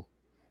aisle.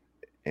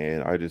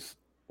 And I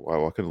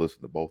couldn't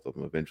listen to both of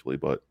them eventually,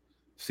 but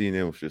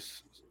CNN was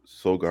just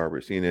so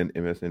garbage. CNN,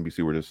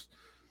 MSNBC were just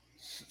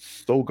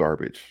so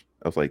garbage.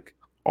 I was like,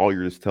 all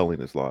you're just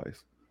telling is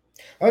lies.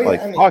 Oh,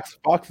 yeah,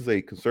 Fox is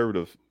a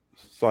conservative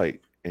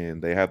site,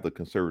 and they have the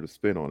conservative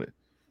spin on it.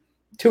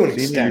 To an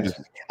extent.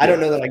 I don't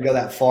know that I go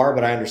that far,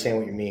 but I understand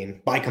what you mean.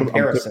 By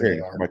comparison, they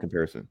are. By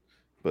comparison.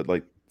 But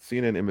like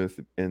CNN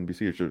and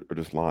NBC are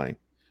just lying.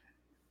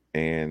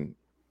 And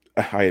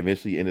I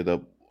eventually ended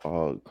up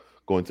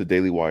going to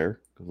Daily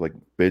Wire, because like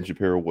Ben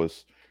Shapiro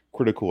was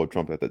critical of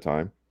Trump at the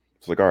time.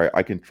 It's like, all right,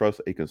 I can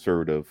trust a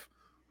conservative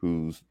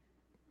who's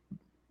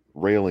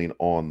railing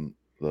on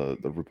the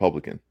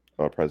Republican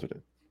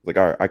president. Like,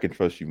 all right, I can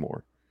trust you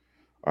more.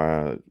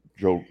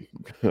 Joe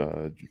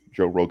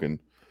Rogan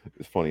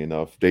is funny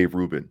enough. Dave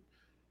Rubin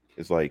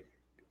is like,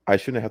 I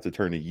shouldn't have to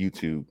turn to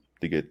YouTube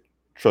to get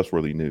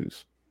trustworthy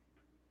news.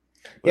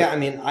 But yeah, I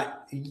mean,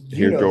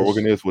 Joe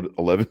Rogan is with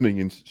 11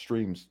 million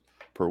streams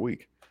per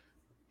week.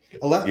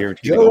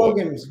 Joe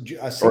Rogan's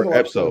a single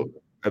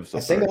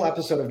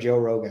episode of Joe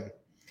Rogan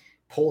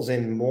pulls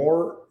in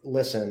more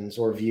listens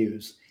or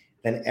views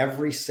than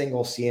every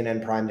single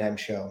CNN primetime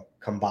show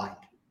combined.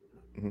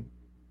 Mm-hmm.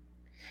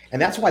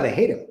 And that's why they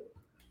hate him,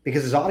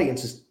 because his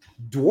audience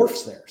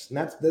dwarfs theirs. And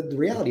that's the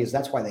reality is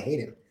that's why they hate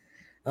him.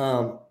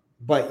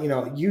 But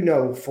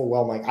full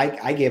well, Mike,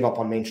 I gave up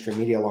on mainstream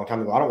media a long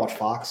time ago. I don't watch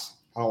Fox.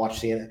 I don't watch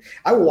CNN.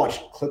 I will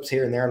watch clips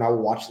here and there, and I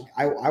will watch.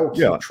 I will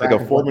keep track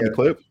like a 4-minute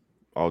clip.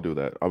 I'll do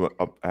that.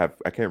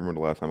 I can't remember the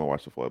last time I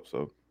watched the full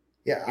episode.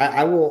 Yeah,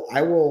 I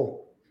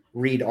will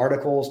read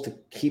articles to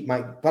keep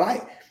my.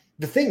 But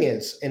the thing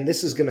is, and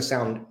this is going to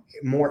sound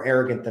more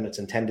arrogant than it's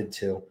intended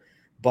to,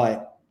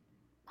 but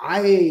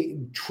I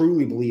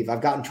truly believe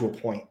I've gotten to a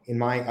point in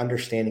my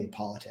understanding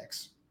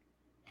politics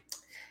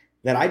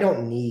that I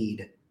don't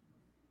need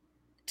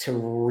to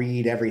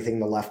read everything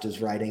the left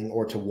is writing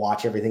or to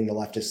watch everything the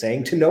left is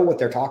saying to know what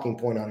their talking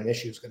point on an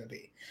issue is going to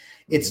be.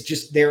 It's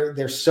just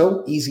they're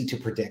so easy to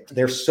predict.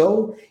 They're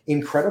so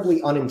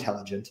incredibly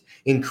unintelligent,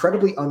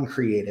 incredibly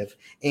uncreative,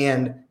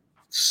 and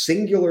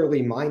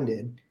singularly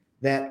minded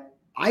that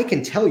I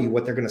can tell you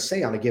what they're going to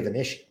say on a given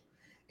issue.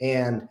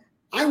 And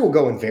I will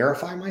go and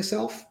verify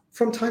myself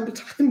from time to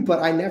time,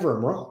 but I never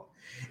am wrong.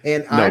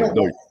 And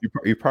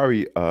you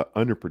probably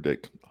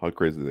underpredict how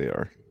crazy they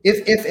are.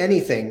 If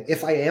anything,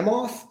 if I am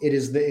off, it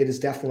is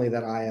definitely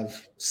that I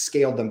have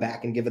scaled them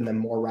back and given them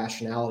more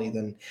rationality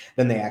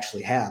than they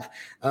actually have.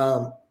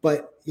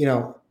 But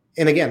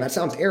and again, that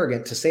sounds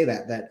arrogant to say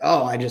that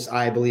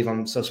I believe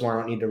I'm so smart I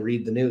don't need to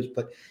read the news.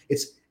 But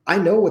I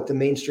know what the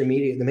mainstream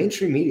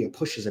media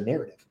pushes a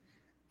narrative.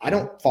 I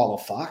don't follow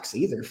Fox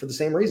either for the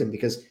same reason,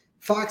 because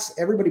Fox,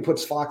 everybody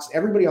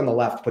on the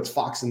left puts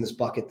Fox in this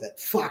bucket that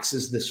Fox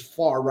is this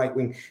far right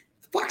wing.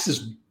 Fox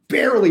is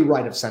barely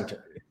right of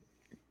center.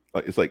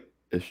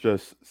 It's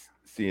just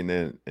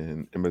CNN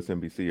and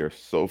MSNBC are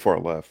so far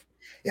left.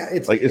 Yeah,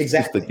 it's exactly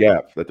just the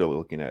gap that they're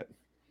looking at,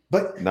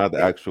 but not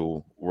the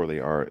actual where they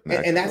are.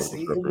 And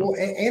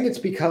it's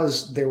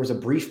because there was a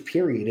brief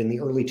period in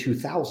the early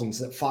 2000s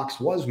that Fox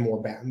was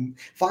more bad.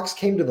 Fox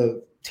came to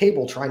the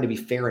table trying to be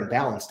fair and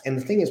balanced. And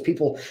the thing is,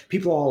 people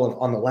all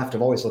on the left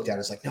have always looked at it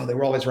as like, no, they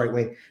were always right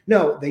wing.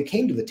 No, they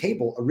came to the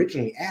table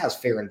originally as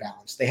fair and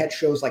balanced. They had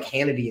shows like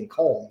Hannity and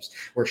Colmes,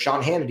 where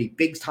Sean Hannity,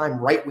 big time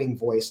right wing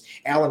voice,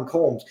 Alan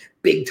Colmes,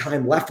 big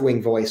time left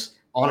wing voice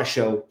on a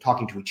show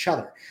talking to each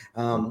other.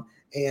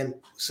 And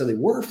so they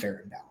were fair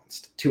and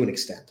balanced to an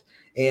extent.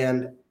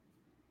 And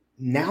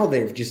now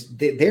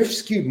they're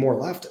skewed more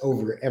left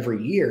over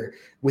every year,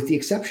 with the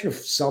exception of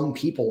some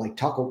people like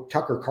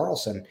Tucker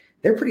Carlson.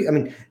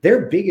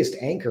 Their biggest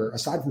anchor,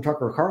 aside from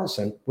Tucker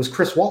Carlson, was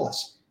Chris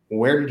Wallace.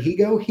 Where did he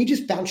go? He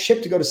just bounced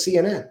ship to go to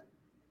CNN.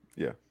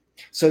 Yeah.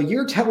 So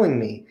you're telling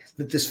me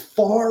that this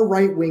far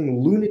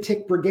right-wing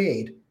lunatic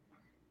brigade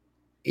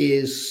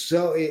is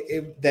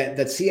that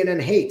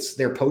CNN hates,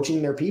 they're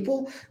poaching their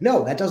people?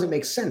 No, that doesn't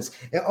make sense.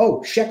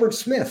 Oh, Shepard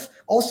Smith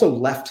also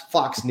left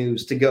Fox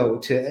News to go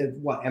to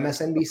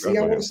MSNBC,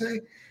 I want to say.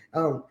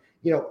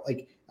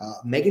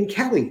 Megyn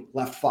Kelly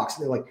left Fox.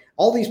 They're like,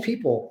 all these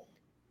people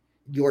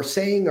you're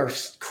saying are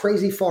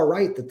crazy far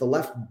right that the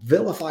left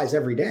vilifies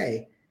every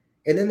day,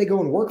 and then they go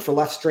and work for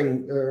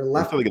left-wing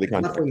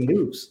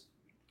news.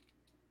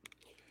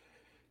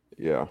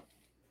 Yeah.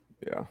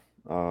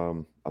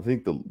 I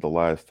think the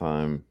last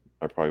time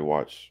I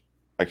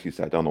probably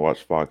sat down to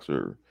watch Fox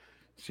or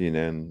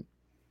CNN,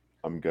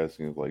 I'm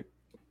guessing it was like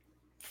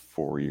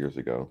 5 years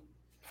ago.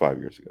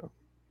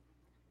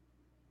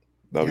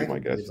 That would be my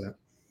guess.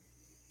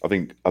 I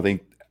think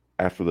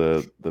after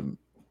the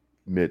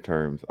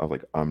midterms, I was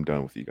like, I'm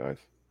done with you guys.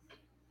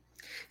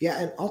 Yeah,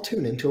 and I'll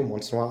tune into them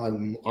once in a while.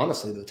 And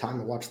honestly, the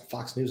time I watch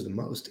Fox News the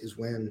most is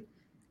when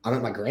I'm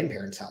at my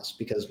grandparents' house,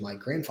 because my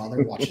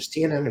grandfather watches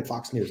CNN and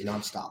Fox News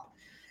nonstop,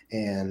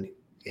 and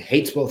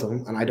hates both of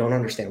them. And I don't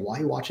understand why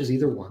he watches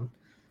either one.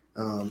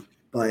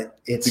 But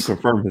it's you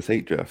confirm his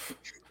hate, Jeff.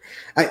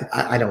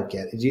 I don't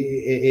get it.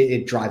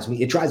 It drives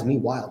me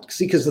wild.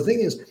 See, because the thing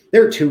is,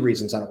 there are two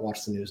reasons I don't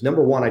watch the news.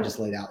 Number one, I just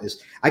laid out,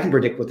 is I can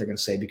predict what they're going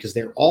to say because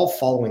they're all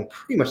following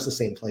pretty much the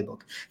same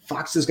playbook.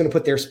 Fox is going to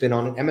put their spin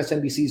on it.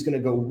 MSNBC is going to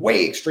go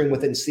way extreme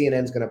with it, and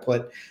CNN is going to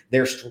put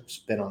their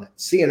spin on it.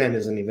 CNN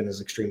isn't even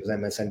as extreme as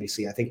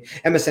MSNBC. I think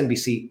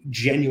MSNBC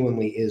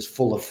genuinely is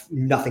full of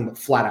nothing but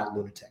flat out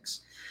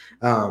lunatics.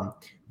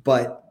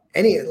 But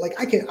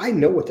I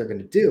know what they're going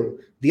to do.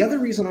 The other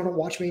reason I don't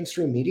watch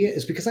mainstream media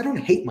is because I don't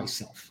hate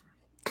myself.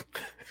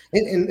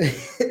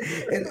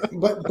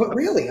 But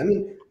really,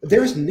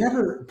 there's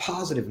never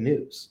positive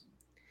news.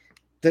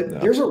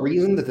 There's a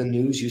reason that the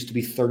news used to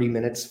be 30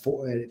 minutes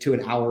to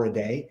an hour a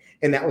day.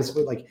 And that was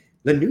like,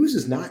 the news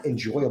is not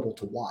enjoyable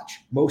to watch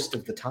most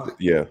of the time.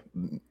 Yeah.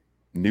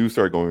 News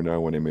started going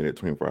down when they made it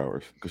 24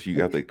 hours because you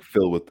got to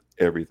fill with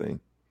everything.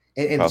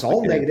 And it's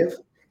all negative.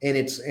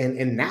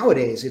 And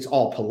nowadays it's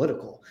all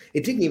political.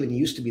 It didn't even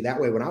used to be that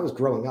way. When I was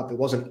growing up, it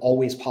wasn't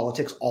always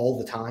politics all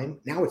the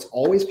time. Now it's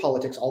always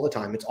politics all the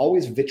time. It's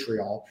always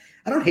vitriol.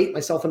 I don't hate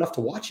myself enough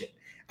to watch it.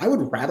 I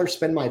would rather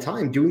spend my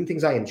time doing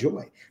things I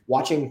enjoy.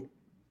 Watching,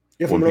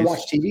 if I'm going to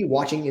watch TV,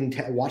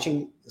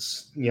 watching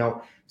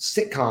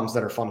sitcoms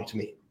that are funny to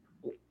me,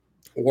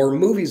 or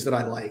movies that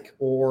I like,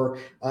 or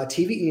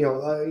TV,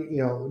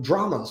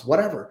 dramas,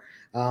 whatever.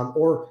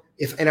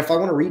 If I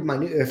want to read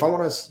if I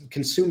want to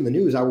consume the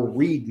news, I will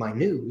read my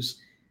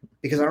news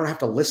because I don't have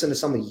to listen to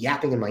somebody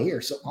yapping in my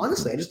ear. So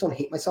honestly, I just don't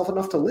hate myself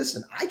enough to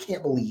listen. I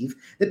can't believe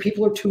that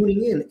people are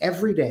tuning in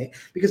every day,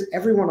 because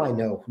everyone I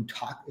know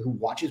who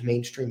watches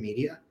mainstream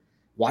media,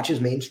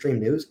 watches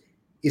mainstream news,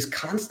 is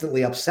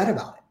constantly upset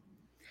about it.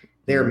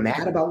 They're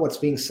mad about what's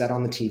being said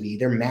on the TV.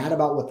 They're mad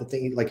about what the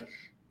thing, like,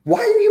 why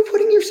are you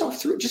putting yourself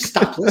through? Just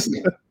stop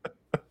listening.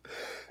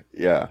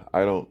 Yeah,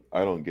 I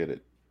don't get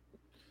it.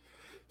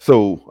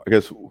 So I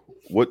guess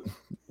what's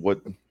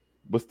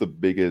the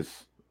biggest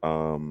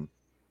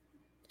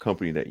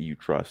company that you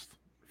trust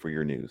for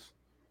your news?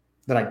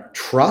 That I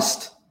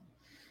trust?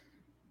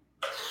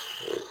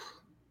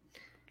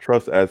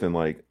 Trust as in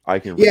like I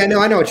can. Yeah, no,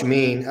 I know what you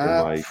mean.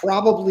 like-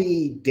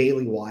 Probably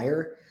Daily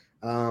Wire.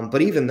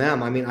 But even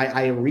them, I mean,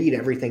 I read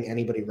everything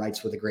anybody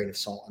writes with a grain of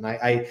salt. And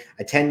I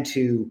tend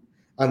to,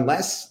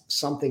 unless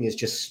something is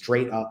just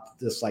straight up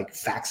this like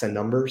facts and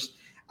numbers,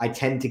 I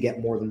tend to get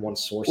more than one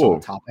source on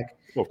the topic.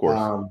 Of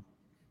course.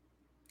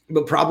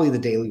 But probably the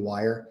Daily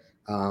Wire.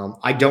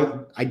 I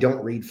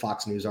don't read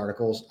Fox News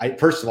articles.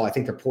 First of all, I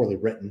think they're poorly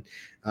written.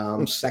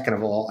 Second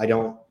of all, I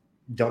don't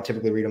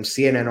typically read them.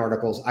 CNN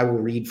articles I will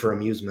read for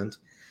amusement.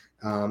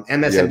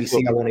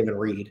 MSNBC I won't even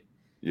read.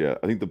 Yeah,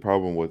 I think the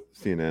problem with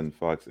CNN,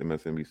 Fox,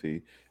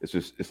 MSNBC,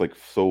 it's like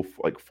so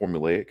like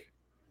formulaic.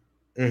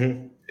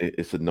 Mm-hmm.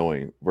 It's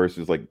annoying.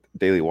 Versus like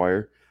Daily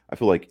Wire, I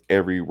feel like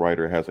every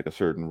writer has like a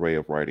certain way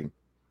of writing.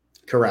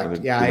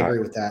 Correct. Yeah, I agree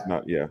with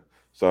that.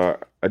 So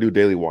I do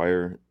Daily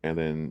Wire, and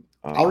then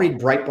I'll read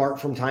Breitbart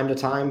from time to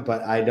time,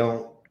 but I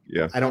don't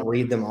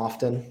read them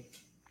often.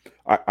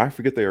 I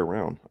forget they're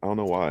around. I don't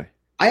know why.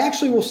 I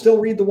actually will still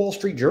read the Wall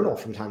Street Journal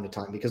from time to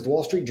time because the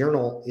Wall Street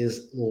Journal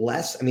is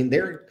less. I mean,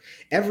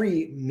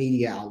 every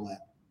media outlet,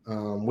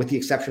 with the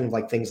exception of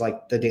like things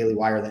like the Daily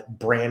Wire that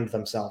brand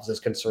themselves as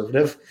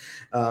conservative,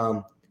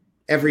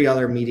 every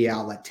other media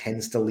outlet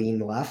tends to lean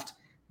left.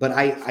 But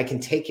I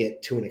can take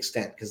it to an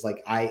extent because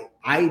like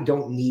I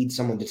don't need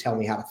someone to tell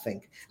me how to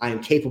think. I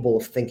am capable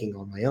of thinking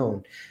on my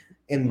own.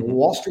 And the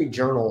Wall Street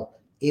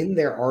Journal in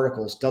their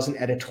articles doesn't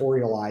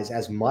editorialize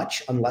as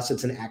much unless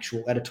it's an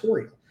actual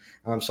editorial.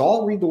 So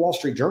I'll read the Wall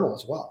Street Journal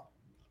as well,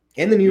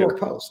 and the New York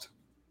Post.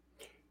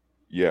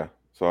 Yeah,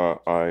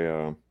 so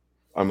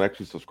I'm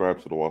actually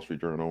subscribed to the Wall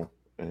Street Journal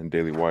and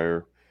Daily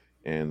Wire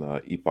and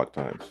Epoch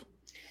Times.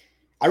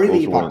 I read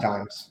the Epoch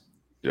Times.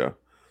 Yeah,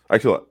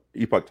 actually,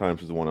 Epoch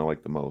Times is the one I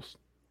like the most.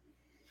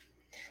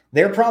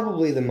 They're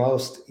probably the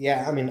most.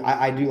 Yeah, I mean,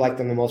 I do like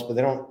them the most, but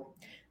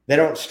they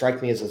don't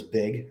strike me as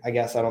big. I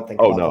guess I don't think.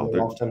 Oh about no, them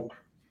often.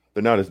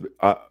 They're not as big.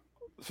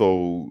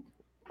 So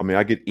I mean,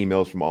 I get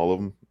emails from all of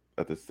them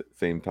at the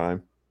same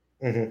time,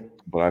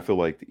 but I feel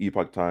like the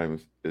Epoch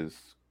Times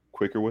is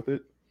quicker with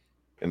it,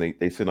 and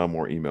they send out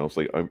more emails.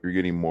 Like you're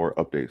getting more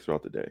updates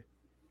throughout the day.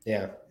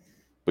 Yeah,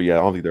 but yeah, I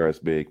don't think they're as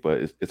big.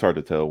 But it's hard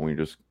to tell when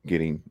you're just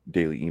getting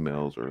daily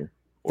emails or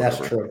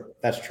whatever.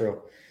 That's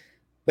true.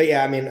 But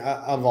yeah, I mean,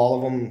 of all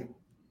of them,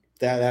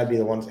 that'd be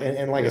the ones.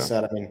 And like I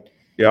said, I mean,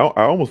 yeah,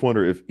 I almost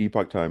wonder if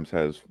Epoch Times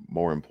has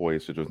more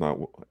employees, so just not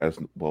as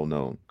well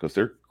known because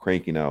they're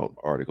cranking out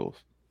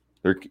articles.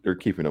 They're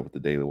keeping up with the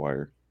Daily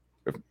Wire.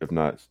 If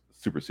not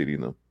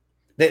superseding them.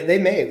 They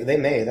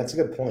may. That's a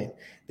good point.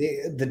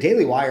 The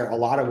Daily Wire, a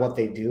lot of what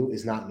they do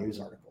is not news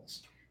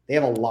articles. They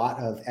have a lot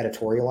of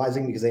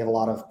editorializing because they have a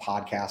lot of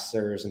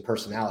podcasters and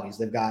personalities.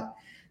 They've got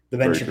the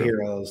Ben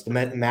Shapiros, the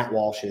Matt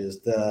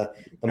Walshes, the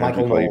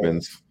Michael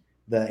Clavens,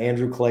 the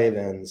Andrew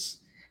Clavens.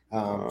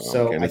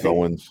 So I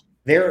think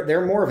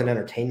they're more of an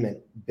entertainment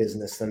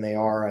business than they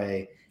are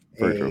a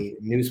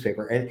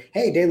newspaper. And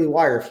hey, Daily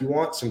Wire, if you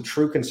want some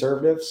true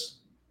conservatives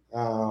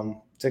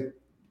to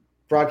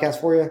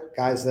broadcast for you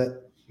guys,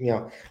 that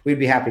we'd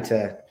be happy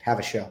to have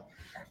a show.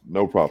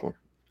 No problem.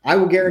 I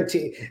will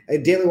guarantee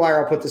Daily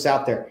Wire. I'll put this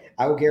out there.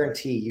 I will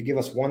guarantee you give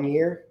us 1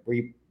 year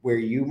where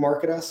you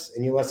market us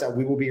and you let us out.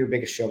 We will be your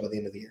biggest show by the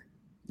end of the year.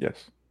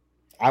 Yes,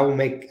 I will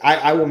make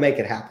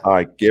it happen.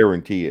 I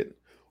guarantee it,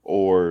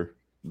 or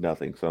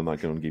nothing. So I'm not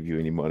going to give you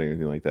any money or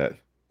anything like that.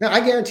 No,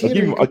 I guarantee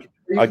it.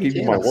 I'll give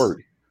you my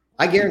word.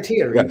 I guarantee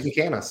it. Or you can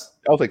can us.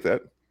 I'll take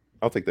that.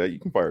 You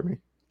can fire me.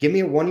 Give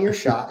me a 1 year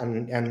shot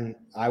and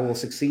I will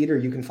succeed, or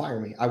you can fire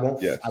me. I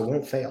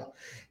won't fail.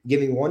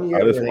 Give me 1 year.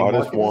 I just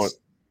want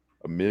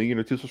 1 million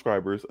or 2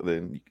 subscribers, and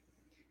then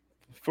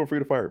feel free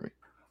to fire me.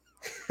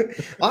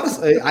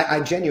 Honestly,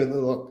 I genuinely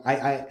look.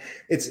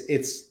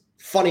 It's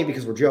funny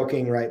because we're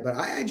joking, right? But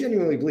I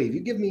genuinely believe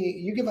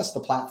you give us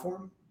the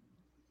platform,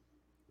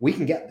 we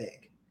can get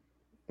big.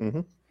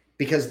 Mm-hmm.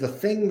 Because the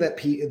thing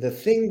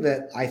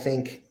that I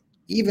think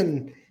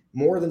even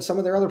more than some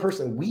of their other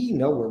person, we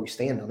know where we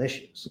stand on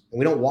issues, and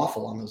we don't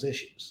waffle on those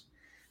issues.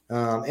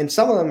 And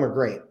some of them are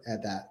great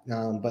at that.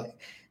 But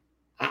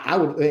I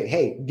would,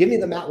 hey, give me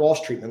the Matt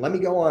Walsh treatment. Let me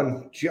go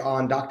on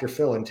Dr.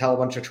 Phil and tell a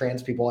bunch of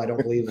trans people I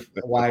don't believe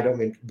why I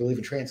don't believe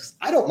in trans.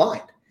 I don't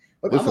mind.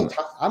 Look,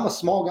 I'm a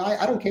small guy.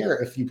 I don't care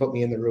if you put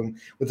me in the room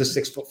with a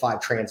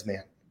 6'5" trans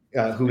man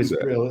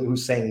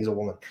who's saying he's a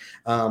woman.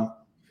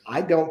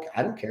 I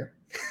don't care.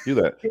 Do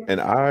that, and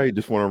I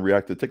just want to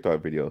react to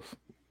TikTok videos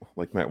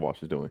like Matt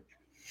Walsh is doing.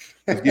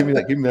 Just give me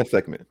that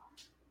segment.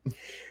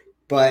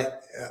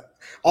 But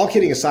all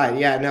kidding aside,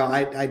 yeah, no,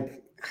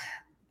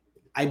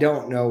 I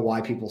don't know why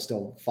people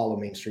still follow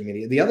mainstream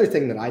media. The other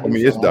thing that I do I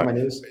mean, for it's a lot of not.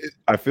 my news,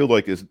 I feel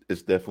like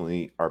it's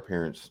definitely our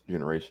parents'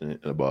 generation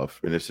and above,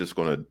 and it's just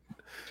going to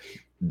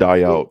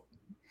die out.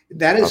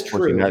 that is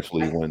Unfortunately, true.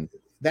 naturally, when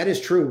That is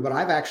true, but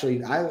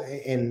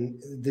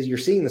you're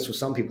seeing this with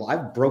some people.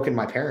 I've broken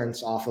my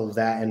parents off of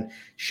that and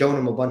shown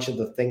them a bunch of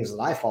the things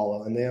that I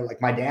follow, and they're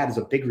like, my dad is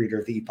a big reader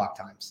of the Epoch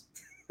Times.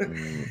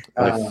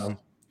 nice.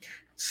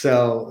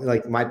 So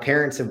like my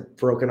parents have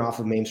broken off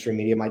of mainstream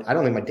media. I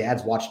don't think my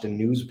dad's watched a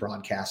news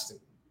broadcast in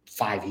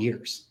 5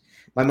 years.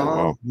 My mom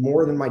wow.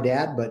 more than my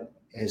dad, but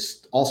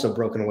has also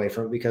broken away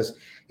from it because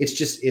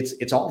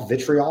it's all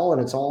vitriol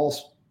and it's all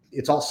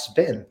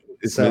spin.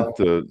 It's So meant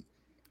to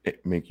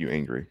make you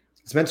angry.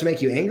 it's meant to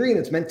make you angry and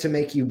it's meant to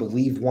make you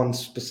believe one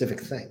specific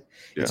thing.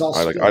 Yeah, It's all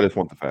I spin. I just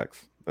want the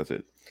facts. That's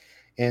it.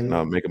 And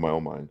I'm making my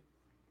own mind.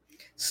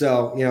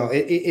 so,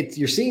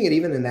 you're seeing it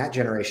even in that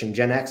generation.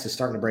 Gen X is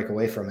starting to break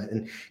away from it.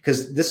 And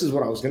because this is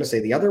what I was going to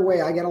say. The other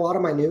way I get a lot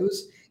of my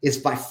news is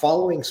by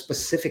following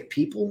specific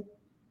people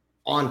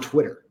on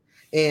Twitter.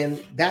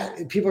 And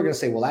that people are going to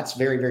say, well, that's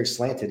very, very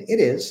slanted. It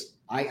is.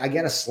 I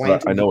get a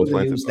slanted I know it's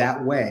slanted, news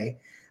that way.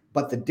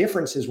 But the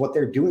difference is what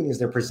they're doing is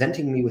they're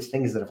presenting me with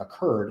things that have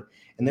occurred,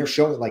 and they're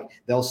showing like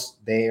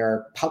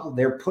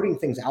they're putting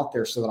things out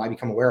there so that I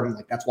become aware of them.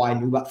 Like that's why I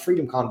knew about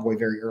Freedom Convoy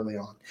very early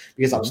on,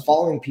 because I was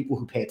following people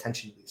who pay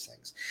attention to these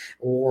things.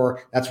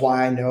 Or that's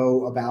why I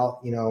know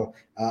about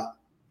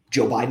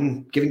Joe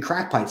Biden giving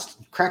crack pipes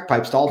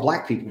to all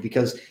black people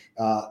because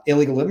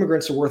illegal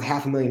immigrants are worth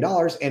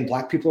 $500,000 and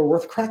black people are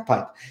worth a crack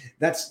pipe.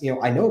 That's,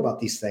 I know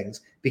about these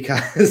things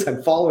because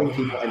I'm following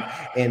people,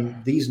 and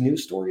these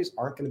news stories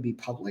aren't going to be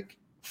public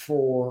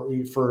for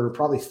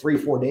probably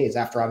 3-4 days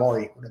after I've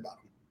already heard about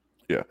them.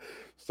 Yeah.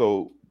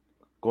 So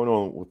going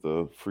on with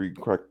the free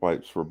crack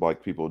pipes for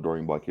black people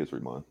during Black History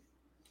Month,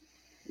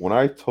 when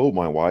I told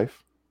my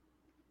wife,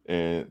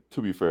 and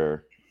to be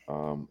fair,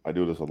 I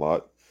do this a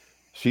lot,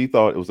 she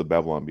thought it was a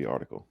Babylon Bee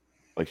article.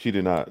 Like she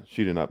did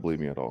not believe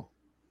me at all.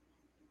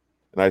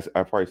 And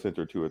I probably sent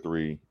her 2 or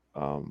 3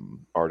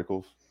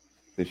 articles.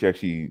 Then she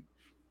actually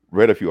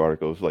read a few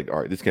articles, like,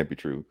 all right, this can't be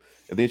true.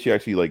 And then she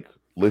actually like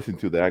listened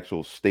to the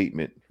actual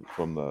statement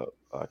from the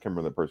I can't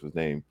remember the person's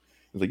name.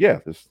 It's like, yeah,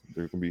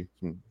 there can be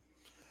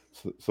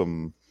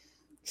some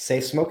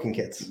safe smoking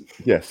kits.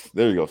 Yes,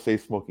 there you go,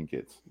 safe smoking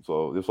kits.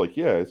 So it's like,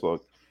 yeah, it's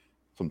like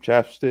some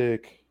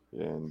chapstick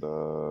and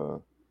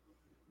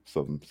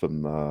some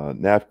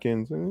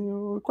napkins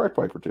and a crack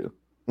pipe or 2.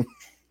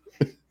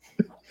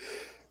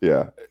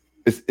 Yeah,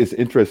 it's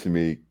interesting to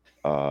me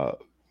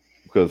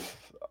because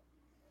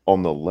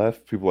on the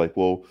left, people are like,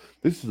 well,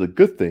 this is a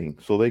good thing,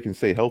 so they can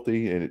stay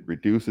healthy and it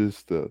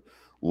reduces the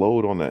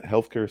load on that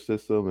healthcare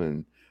system,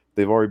 and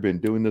they've already been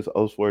doing this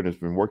elsewhere and it's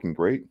been working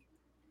great.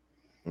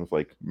 And it's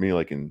like me,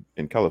 like in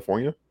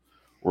California,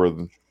 where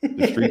the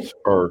streets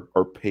are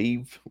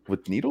paved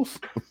with needles.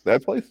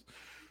 That place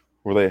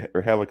where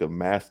they have like a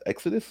mass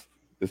exodus.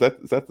 Is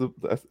that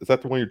the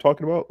one you're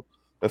talking about?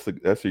 That's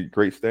a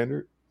great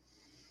standard.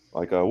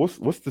 Like,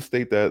 what's the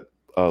state that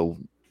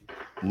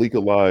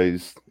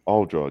legalized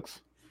all drugs?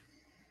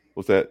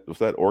 Was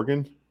that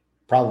Oregon?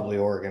 Probably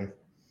Oregon.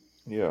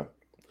 Yeah.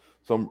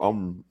 So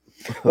I'm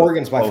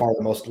Oregon's by far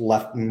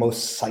the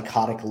most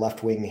psychotic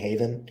left-wing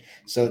haven.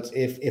 So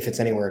if it's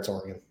anywhere, it's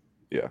Oregon.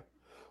 Yeah.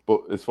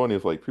 But it's funny.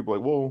 It's like people are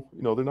like,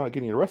 well, they're not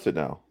getting arrested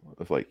now.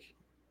 It's like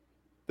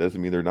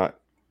doesn't mean they're not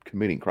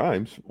committing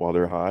crimes while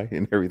they're high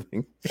and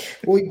everything.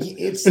 Well,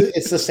 it's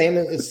the same.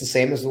 It's the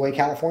same as the way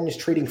California's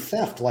treating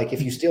theft. Like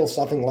if you steal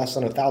something less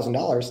than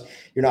 $1,000,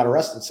 you're not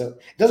arrested. So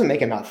it doesn't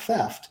make it not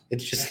theft.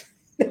 It's just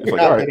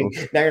now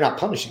you're not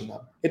punishing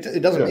them.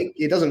 It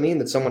doesn't mean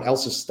that someone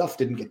else's stuff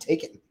didn't get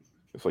taken.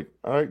 It's like,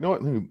 all right, you know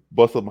what? Let me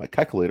bust up my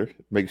calculator,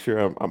 make sure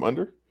I'm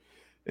under.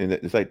 And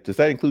it's like, does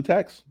that include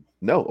tax?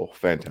 No. Oh,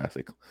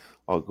 fantastic.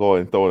 I'll go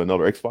ahead and throw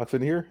another Xbox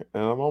in here,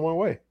 and I'm on my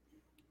way.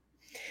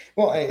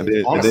 Well, and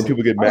then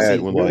people get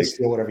mad when like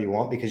steal whatever you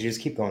want because you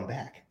just keep going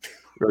back.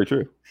 Very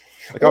true.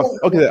 Like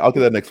I'll get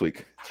that next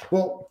week.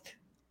 Well,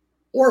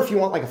 or if you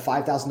want like a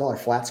 $5,000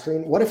 flat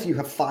screen, what if you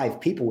have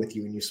 5 people with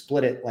you and you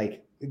split it?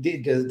 Like,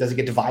 does it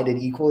get divided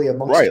equally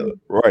amongst you?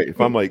 Right.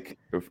 If I'm like,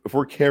 if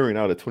we're carrying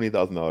out a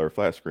 $20,000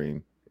 flat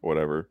screen or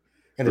whatever,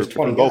 and there's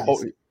 20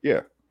 guys.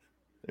 Yeah,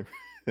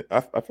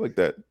 I feel like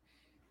that's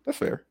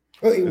fair.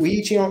 Well, we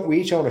each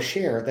own a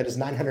share that is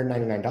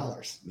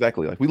 $999.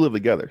 Exactly. Like we live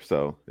together,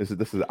 so this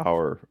is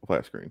our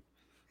flat screen.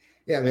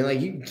 Yeah, I mean,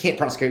 like you can't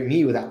prosecute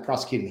me without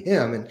prosecuting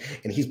him,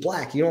 and he's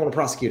black. You don't want to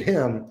prosecute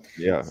him.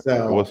 Yeah.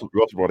 So we also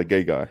brought a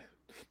gay guy,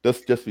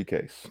 just in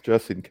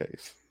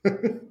case.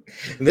 And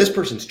this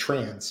person's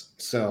trans,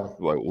 so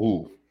like,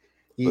 ooh,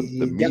 the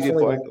media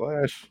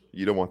backlash.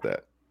 You don't want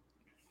that.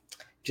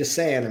 Just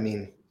saying. I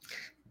mean,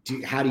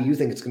 how do you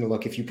think it's going to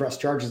look if you press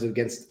charges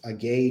against a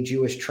gay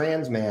Jewish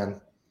trans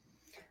man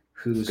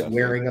who's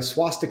wearing a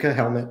swastika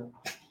helmet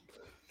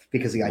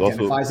because he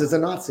identifies as a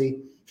Nazi?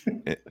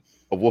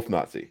 A wolf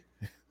Nazi.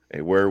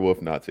 A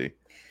werewolf Nazi.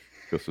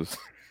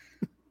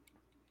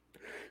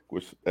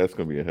 Which that's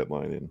going to be a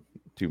headline in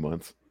 2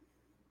 months.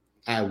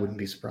 I wouldn't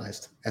be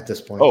surprised at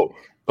this point.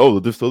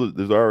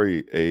 There's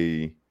already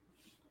a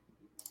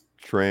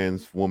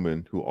trans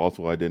woman who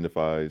also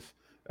identifies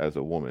as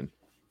a woman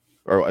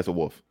or as a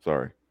wolf.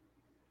 Sorry.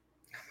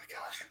 Oh my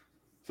gosh.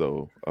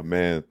 So a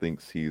man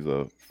thinks he's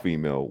a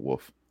female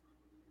wolf.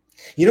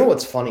 You know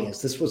what's funny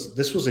is this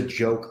was a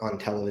joke on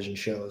television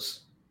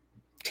shows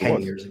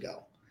 10 years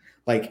ago,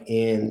 like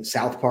in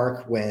South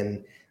Park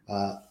when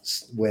Kyle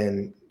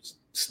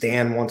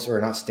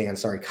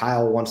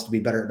wants to be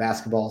better at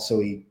basketball, so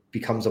he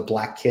becomes a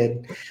black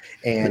kid,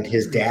 and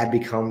his dad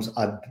becomes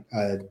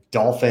a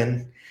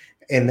dolphin,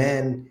 and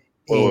then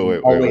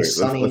Always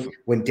Sunny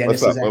when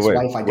Dennis's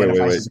ex-wife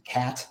identifies as a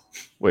cat.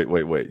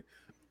 Wait.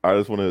 I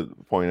just want to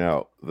point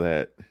out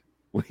that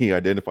when he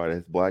identified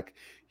as black,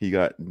 he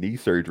got knee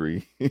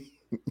surgery. And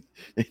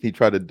he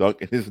tried to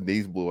dunk and his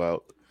knees blew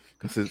out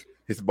because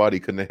his body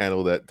couldn't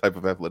handle that type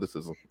of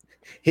athleticism.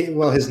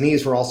 His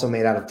knees were also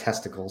made out of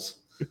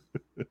testicles.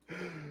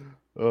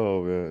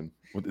 Oh man!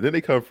 Did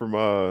they come from?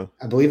 I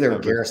believe they were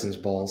Garrison's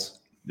balls.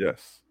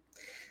 Yes.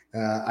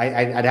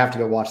 I'd have to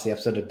go watch the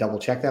episode to double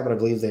check that, but I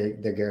believe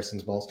they're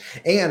Garrison's balls.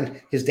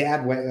 And his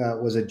dad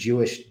was a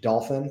Jewish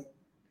dolphin,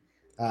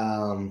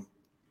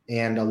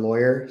 and a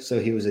lawyer, so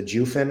he was a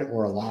Jewfin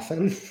or a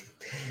Lawfin.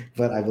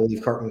 But I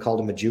believe Cartman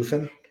called him a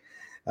Jewfin.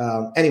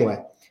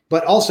 Anyway,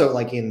 but also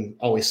like in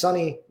Always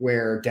Sunny,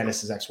 where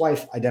Dennis's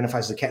ex-wife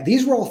identifies as a cat.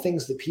 These were all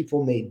things that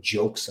people made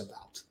jokes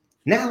about.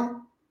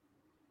 Now,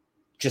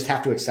 just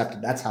have to accept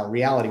it. That's how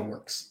reality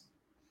works.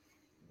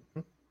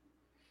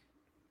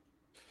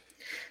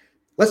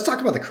 Let's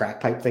talk about the crack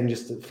pipe thing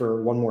just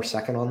for one more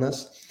second on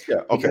this.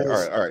 Yeah. Okay.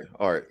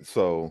 All right.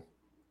 So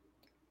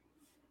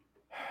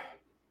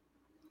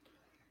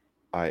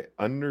I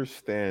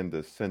understand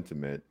the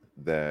sentiment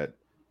that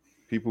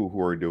people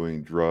who are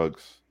doing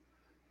drugs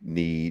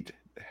need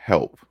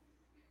help,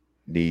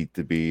 need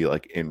to be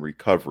like in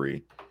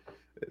recovery,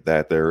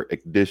 that their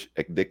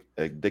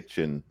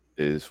addiction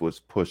is what's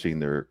pushing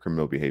their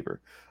criminal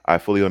behavior. I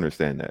fully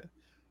understand that.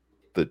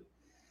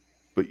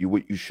 But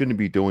what you shouldn't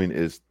be doing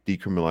is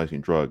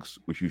decriminalizing drugs.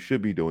 What you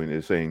should be doing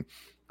is saying,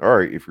 all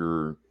right, if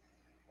you're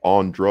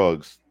on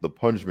drugs, the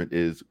punishment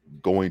is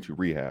going to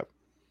rehab.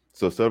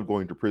 So instead of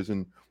going to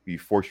prison, we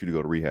force you to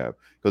go to rehab.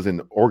 Because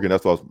in Oregon,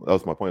 that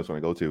was my point. I was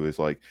going to go to is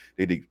like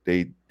they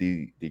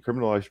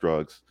decriminalized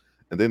drugs,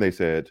 and then they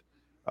said,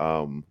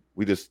 the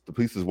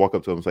police just walk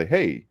up to them and say,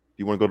 hey, do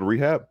you want to go to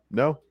rehab?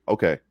 No?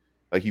 Okay.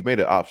 Like you made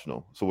it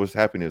optional. So what's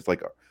happening is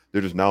like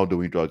they're just now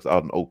doing drugs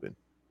out in open.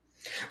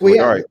 Well, like,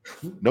 yeah. All right,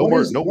 no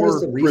more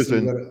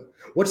prison.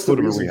 What's the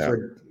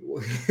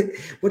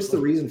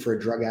reason for a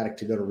drug addict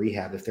to go to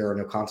rehab if there are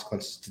no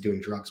consequences to doing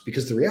drugs?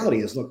 Because the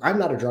reality is, look, I'm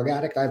not a drug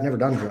addict. I've never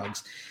done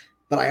drugs,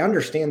 but I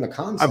understand the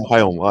concept. I'm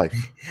high on life.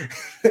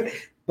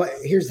 But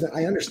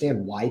I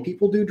understand why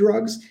people do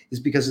drugs is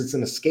because it's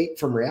an escape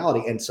from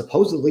reality and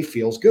supposedly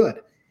feels good.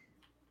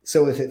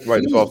 So if it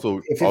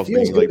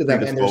feels good to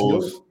them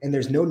and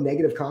there's no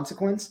negative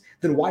consequence,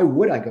 then why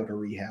would I go to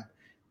rehab?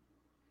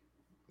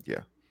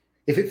 Yeah.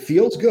 If it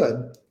feels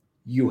good,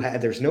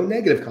 there's no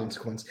negative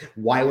consequence.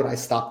 Why would I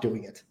stop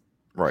doing it?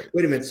 Right.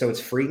 Wait a minute. So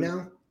it's free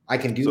now? I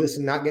can do this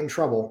and not get in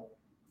trouble,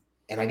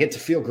 and I get to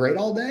feel great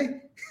all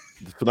day?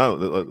 So now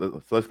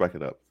let's back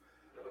it up.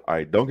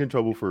 I don't get in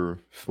trouble for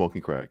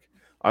smoking crack.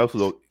 I also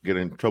don't get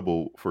in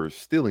trouble for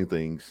stealing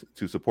things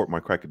to support my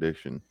crack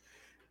addiction.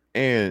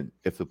 And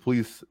if the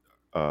police,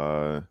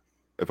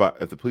 if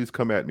the police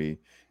come at me,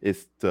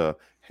 it's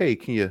hey,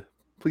 can you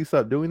please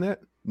stop doing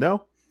that?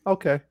 No?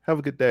 Okay, have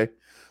a good day.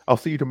 I'll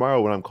see you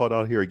tomorrow when I'm called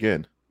out here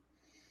again.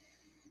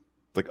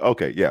 It's like,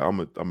 okay, yeah,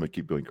 I'm gonna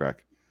keep doing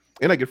crack,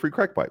 and I get free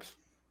crack pipes.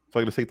 So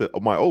I'm gonna take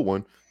my old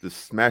one,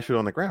 just smash it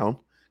on the ground,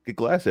 get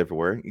glass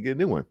everywhere, and get a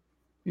new one.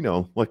 You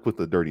know, like with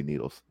the dirty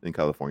needles in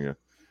California,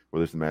 where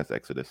there's a mass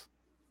exodus.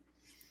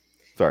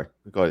 Sorry,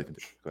 go ahead.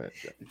 Yeah.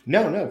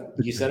 No,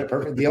 you said it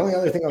perfect. The only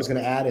other thing I was going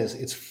to add is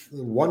it's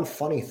one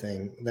funny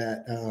thing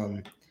that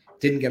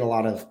didn't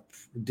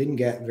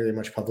get very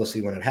much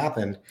publicity when it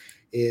happened.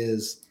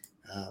 Is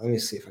let me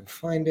see if I can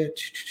find it.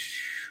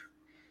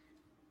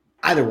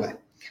 Either way,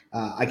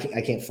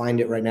 I can't find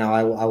it right now.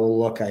 I will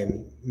look. I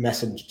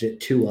messaged it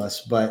to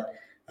us, but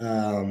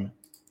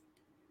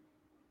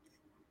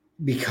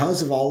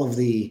because of all of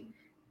the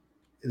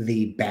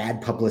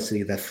bad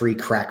publicity that free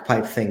crack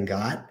pipe thing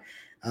got,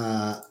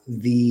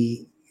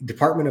 the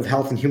Department of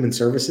Health and Human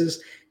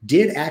Services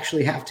did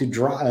actually have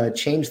to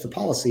change the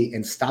policy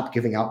and stop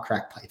giving out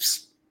crack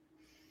pipes.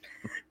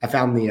 I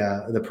found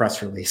the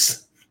press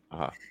release.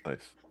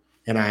 Nice.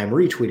 And I am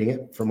retweeting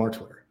it from our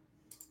Twitter.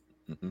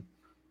 Mm-hmm.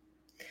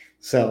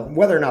 So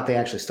whether or not they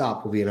actually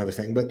stop will be another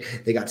thing, but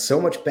they got so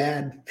much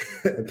bad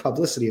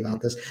publicity about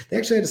this, they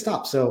actually had to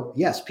stop. So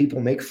yes, people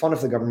make fun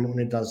of the government when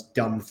it does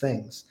dumb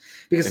things.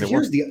 Because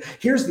here's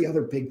the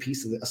other big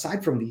piece of it.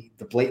 Aside from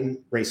the blatant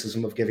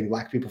racism of giving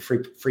black people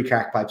free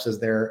crack pipes as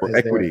their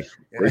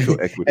racial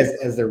equity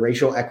as their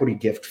racial equity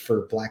gift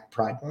for Black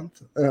Pride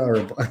Month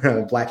or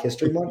Black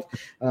History Month.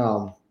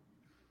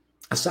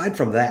 Aside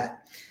from that,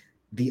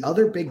 The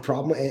other big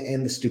problem,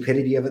 and the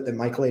stupidity of it that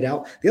Mike laid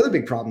out, the other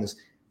big problem is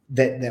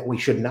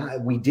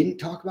that we didn't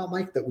talk about,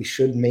 Mike, that we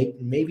should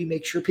maybe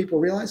make sure people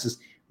realize is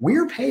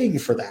we're paying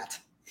for that.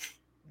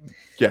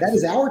 Yes. That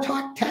is our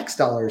tax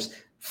dollars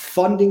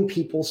funding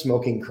people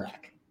smoking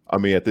crack. I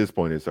mean, at this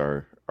point, it's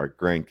our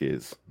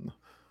grandkids.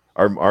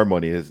 Our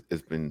money has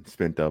been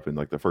spent up in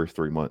like the first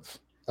 3 months.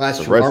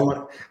 That's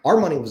true. Our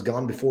money was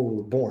gone before we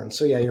were born.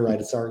 So yeah, you're right.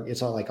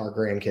 It's not like our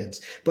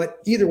grandkids. But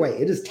either way,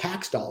 it is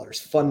tax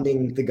dollars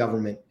funding the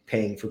government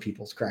paying for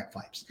people's crack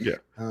pipes. Yeah.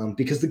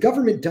 Because the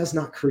government does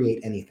not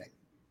create anything.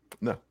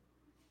 No.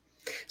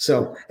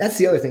 So that's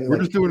the other thing. We're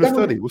just doing a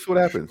study. What's what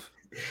happens?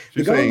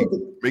 She's saying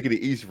making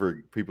it easy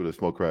for people to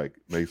smoke crack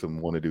makes them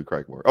want to do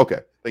crack more. Okay,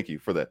 thank you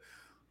for that.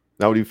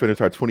 Now when you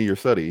finish our 20-year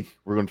study,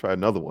 we're going to try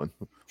another one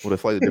with a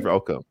slightly different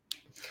outcome.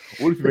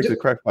 What if you make the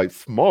crack pipe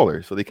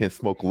smaller so they can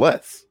smoke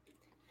less?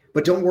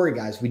 But don't worry,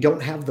 guys. We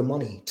don't have the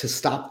money to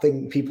stop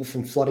people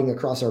from flooding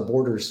across our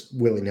borders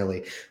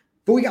willy-nilly.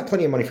 But we got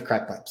plenty of money for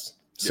crack pipes.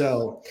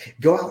 So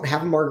go out and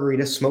have a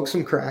margarita, smoke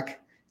some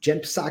crack. Jen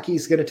Psaki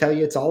is going to tell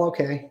you it's all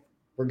okay.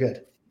 We're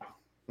good.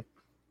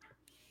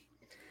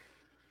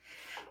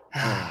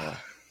 Have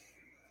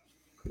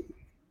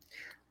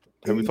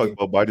we talked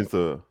about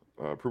Biden's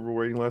approval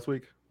rating last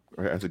week?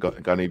 Or has it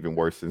gotten even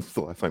worse since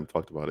the last time we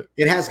talked about it?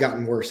 It has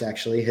gotten worse,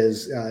 actually.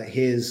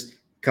 His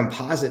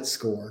composite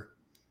score,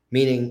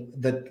 meaning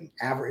the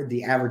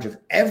average of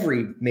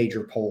every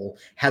major poll,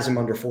 has him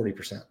under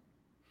 40%.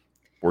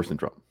 Worse than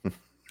Trump.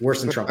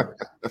 Worse than Trump.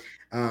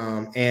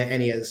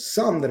 And he has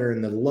some that are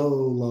in the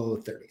low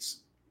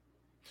 30s.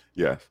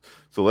 Yes.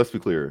 So let's be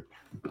clear.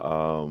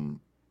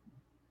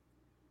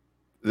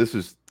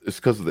 It's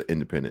because of the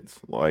independents.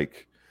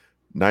 Like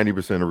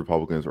 90% of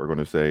Republicans are going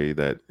to say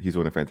that he's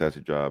doing a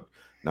fantastic job.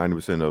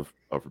 90% of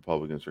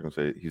Republicans are going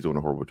to say he's doing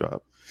a horrible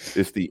job.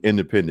 It's the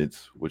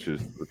independents, which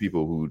is the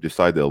people who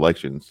decide the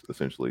elections,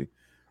 essentially,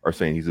 are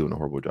saying he's doing a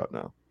horrible job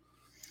now.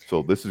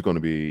 So this is going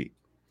to be,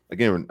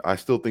 again, I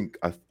think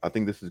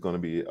this is going to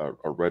be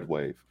a red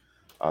wave.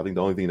 I think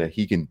the only thing that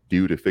he can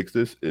do to fix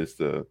this is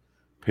to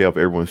pay off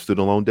everyone's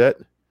student loan debt,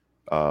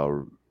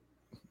 and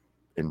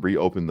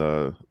reopen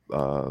get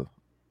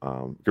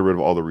rid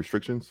of all the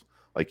restrictions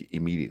like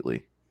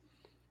immediately.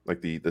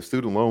 Like the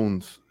student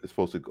loans is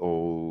supposed to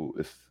go,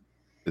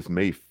 it's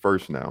May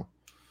 1st now.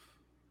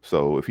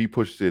 So if he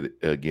pushes it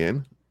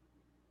again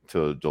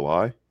to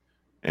July,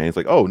 and it's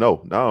like, oh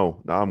no, now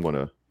I'm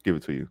gonna give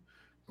it to you,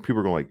 people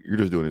are going like, you're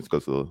just doing this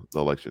because of the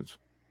elections.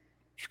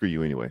 Screw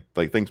you anyway.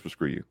 Like, thanks for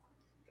screw you.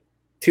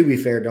 To be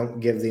fair, don't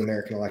give the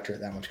American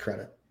electorate that much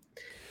credit.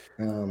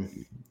 Yeah,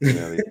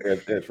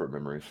 they have short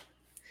memories.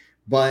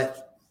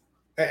 But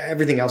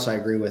everything else I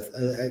agree with.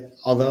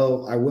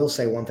 Although I will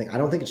say one thing, I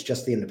don't think it's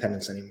just the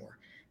independents anymore.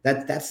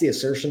 That's the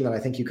assertion that I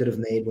think you could have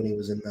made when he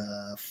was in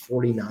the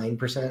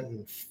 49%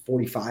 and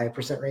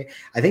 45% rate.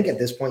 I think at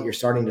this point you're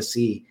starting to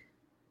see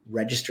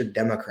registered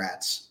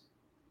Democrats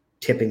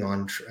tipping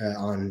on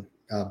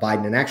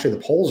Biden, and actually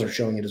the polls are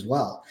showing it as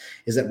well.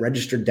 Is that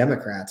registered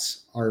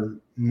Democrats are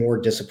more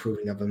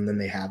disapproving of him than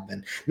they have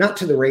been? Not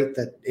to the rate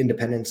that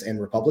independents and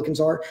Republicans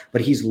are,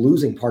 but he's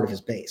losing part of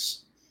his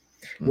base.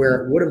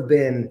 Where it would have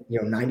been,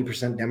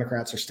 90%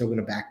 Democrats are still going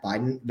to back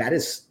Biden, that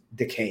is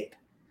decayed.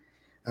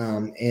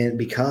 And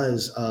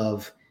because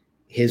of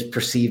his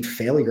perceived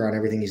failure on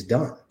everything he's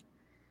done.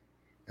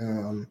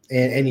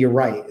 And you're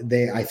right.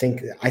 I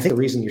think the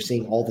reason you're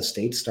seeing all the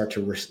states start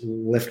to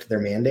lift their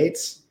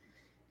mandates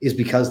is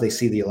because they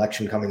see the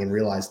election coming and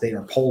realize they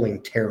are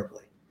polling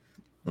terribly.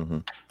 Mm-hmm.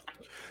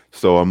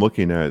 So I'm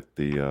looking at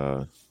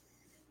the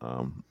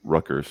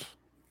Rutgers.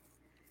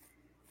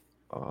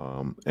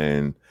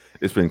 And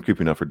it's been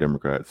creeping up for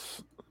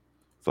Democrats.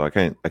 So I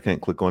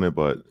can't click on it,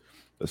 but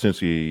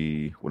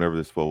essentially whenever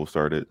this poll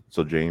started,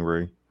 so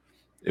January,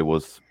 it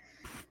was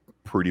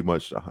pretty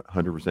much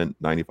 100%,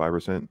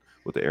 95%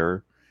 with the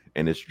error,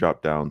 and it's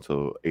dropped down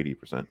to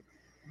 80%.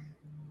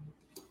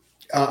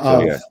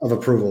 Of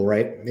approval,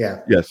 right?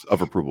 Yeah. Yes,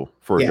 of approval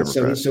for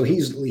Democrats. So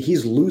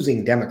he's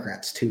losing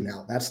Democrats too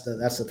now. That's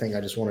the thing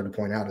I just wanted to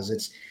point out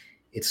is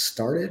it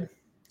started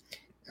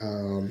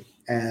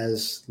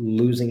as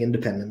losing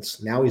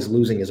independents. Now he's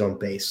losing his own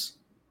base.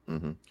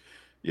 Mm-hmm.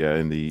 Yeah,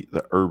 and the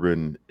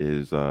urban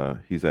is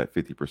he's at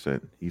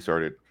 50%. He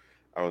started,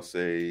 I would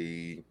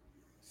say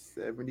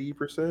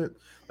 70%.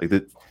 Like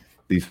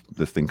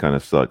this thing kind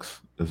of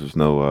sucks. There's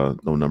no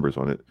numbers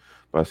on it.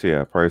 But I say,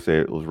 I'd probably say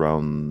it was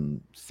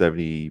around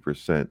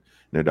 70%, and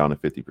they're down to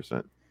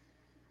 50%.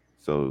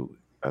 So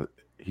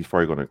he's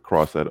probably going to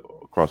cross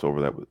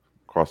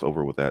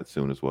over with that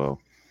soon as well.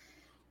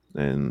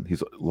 And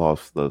he's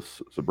lost the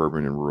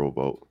suburban and rural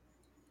vote.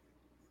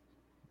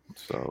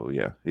 So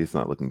yeah, he's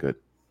not looking good.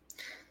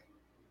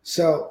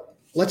 So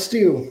let's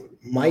do,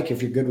 Mike,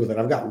 if you're good with it.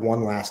 I've got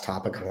one last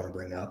topic I want to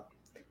bring up.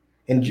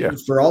 And Yeah.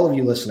 for all of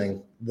you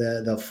listening,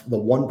 the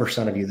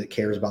 1% of you that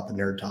cares about the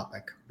nerd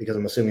topic, because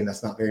I'm assuming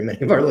that's not very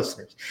many of our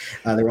listeners,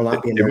 there will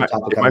not be a nerd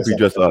topic. It might be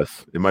just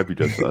us. It might be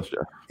just us,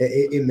 Jeff.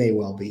 It may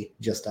well be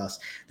just us.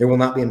 There will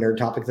not be a nerd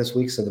topic this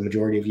week, so the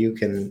majority of you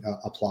can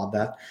applaud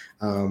that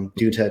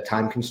due to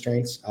time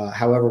constraints.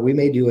 However, we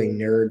may do a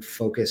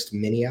nerd-focused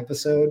mini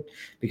episode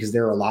because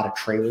there are a lot of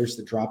trailers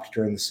that dropped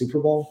during the Super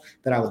Bowl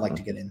that I would like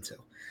to get into.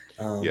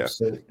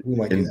 So we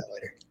might do that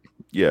later.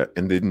 Yeah,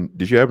 and then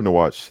did you happen to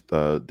watch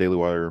the Daily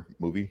Wire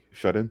movie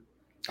Shut In?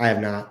 I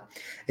have not.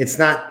 It's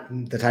not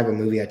the type of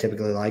movie I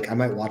typically like. I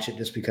might watch it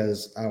just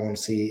because I want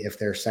to see if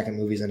their second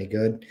movie's any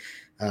good.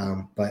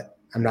 But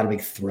I'm not a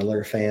big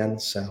thriller fan,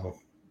 so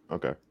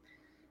okay,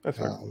 that's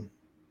fair.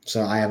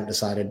 So I haven't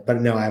decided. But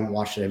no, I haven't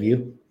watched it. Have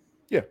you?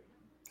 Yeah.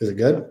 Is it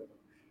good?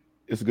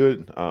 It's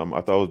good.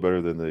 I thought it was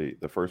better than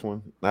the first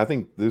one. And I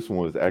think this one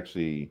was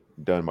actually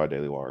done by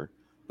Daily Wire.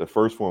 The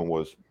first one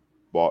was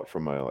bought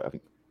from I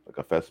think like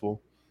a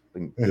festival. I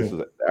think this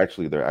is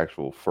actually their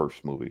actual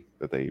first movie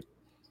that they.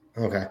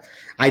 Okay,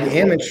 I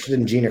am interested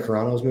in Gina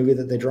Carano's movie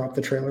that they dropped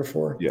the trailer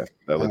for. Yeah,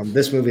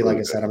 this movie, like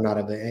I said, I'm not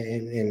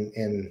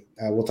and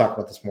we'll talk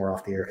about this more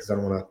off the air because I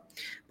don't want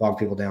to bog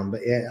people down.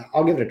 But yeah,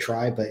 I'll give it a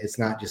try. But it's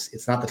not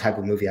the type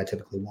of movie I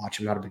typically watch.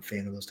 I'm not a big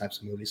fan of those types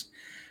of movies.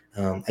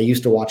 I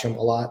used to watch them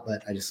a lot,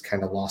 but I just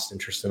kind of lost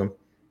interest in them.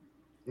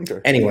 Okay.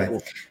 Anyway,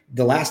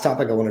 the last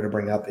topic I wanted to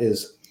bring up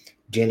is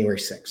January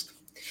 6th.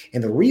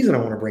 And the reason I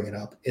want to bring it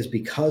up is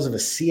because of a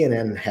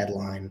CNN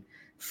headline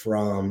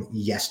from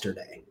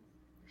yesterday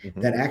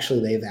that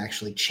they've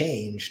actually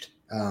changed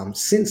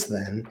since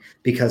then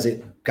because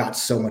it got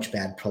so much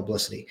bad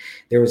publicity.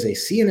 There was a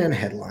CNN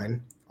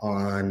headline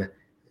on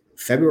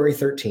February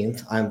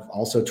 13th. I've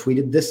also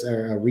tweeted this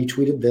or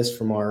retweeted this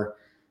from our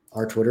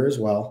Twitter as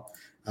well.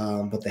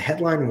 But the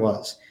headline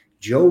was,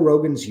 Joe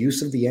Rogan's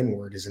use of the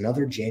N-word is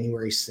another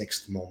January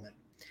 6th moment.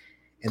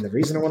 And the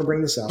reason I want to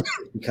bring this up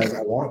is because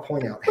I want to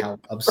point out how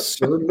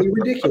absurdly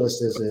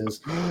ridiculous this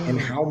is and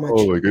how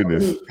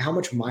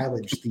much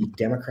mileage the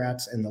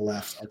Democrats and the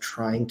left are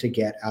trying to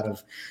get out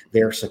of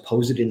their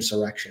supposed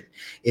insurrection.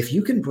 If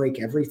you can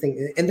break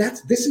everything, and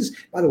this is,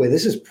 by the way,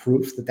 this is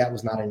proof that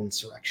was not an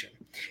insurrection.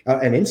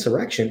 An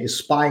insurrection is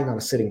spying on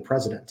a sitting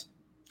president.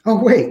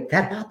 Oh, wait,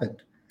 that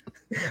happened.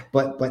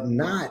 But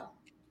not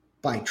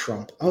by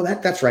Trump. Oh,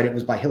 that's right. It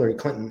was by Hillary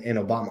Clinton and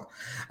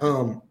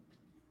Obama.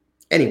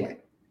 Anyway.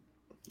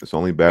 It's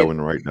only bad when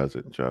the right does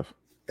it, Jeff.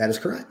 That is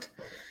correct.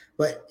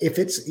 But if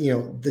it's,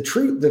 the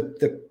truth,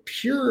 the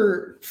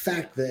pure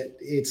fact that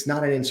it's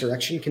not an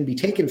insurrection can be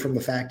taken from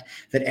the fact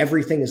that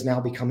everything is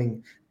now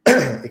becoming,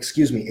 a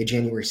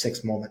January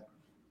 6th moment.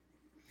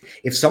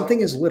 If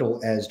something as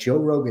little as Joe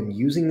Rogan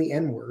using the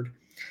N-word,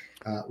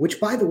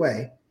 which, by the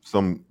way,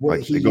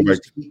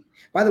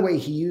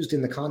 he used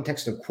in the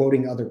context of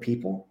quoting other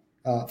people,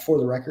 for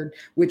the record,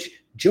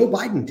 which Joe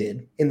Biden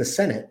did in the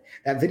Senate.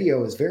 That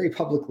video is very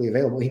publicly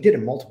available. He did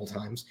it multiple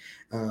times,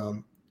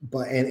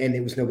 but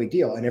it was no big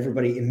deal. And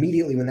everybody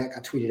immediately, when that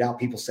got tweeted out,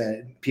 people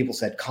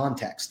said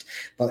context,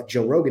 but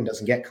Joe Rogan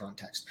doesn't get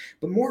context.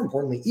 But more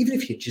importantly, even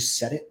if you just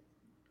said it,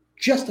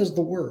 just as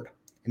the word,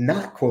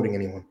 not quoting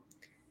anyone,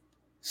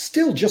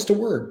 still just a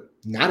word,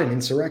 not an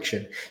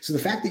insurrection. So the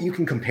fact that you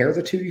can compare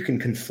the two, you can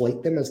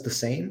conflate them as the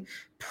same,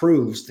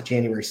 proves that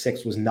January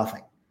 6th was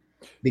nothing.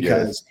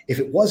 Because if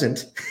it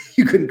wasn't,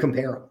 you couldn't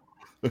compare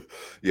them.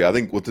 Yeah, I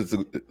think what this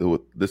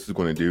is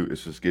going to do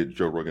is just get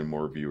Joe Rogan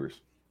more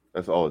viewers.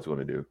 That's all it's going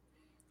to do.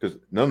 Because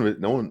no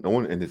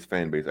one in his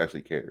fan base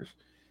actually cares.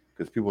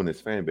 Because people in his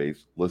fan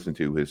base listen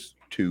to his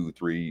 2,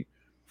 3,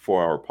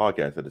 4 hour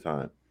podcast at a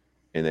time,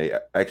 and they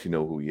actually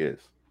know who he is,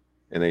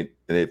 and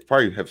they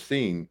probably have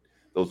seen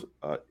those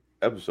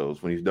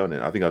episodes when he's done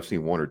it. I think I've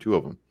seen 1 or 2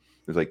 of them.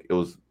 It's like it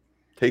was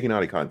taken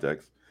out of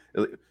context.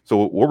 So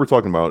what we're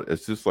talking about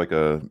is just like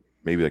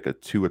maybe like a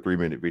 2 or 3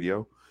 minute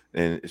video,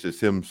 and it's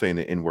just him saying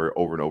the N-word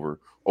over and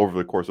over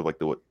the course of like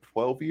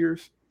 12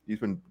 years he's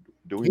been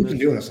doing this. He's been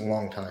doing this a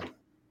long time.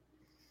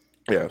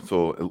 Yeah,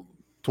 so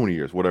 20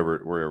 years,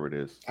 wherever it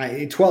is.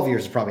 12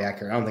 years is probably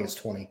accurate. I don't think it's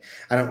 20.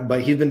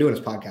 But he's been doing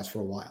his podcast for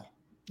a while.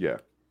 Yeah,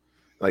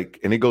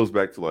 and it goes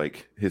back to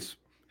like his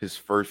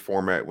first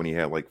format when he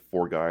had like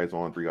 3 guys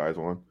on.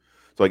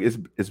 So like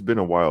it's been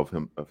a while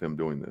of him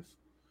doing this,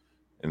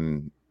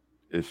 and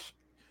it's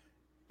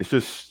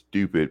just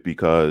stupid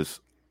because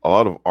a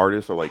lot of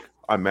artists are like,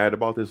 I'm mad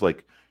about this.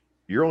 Like,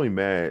 you're only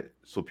mad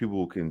so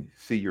people can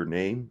see your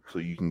name so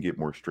you can get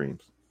more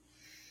streams.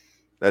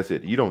 That's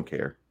it. You don't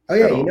care. Oh,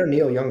 yeah.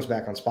 Neil Young's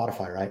back on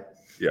Spotify, right?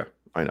 Yeah,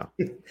 I know.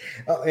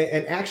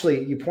 And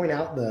actually, you point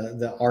out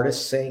the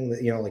artists saying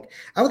that,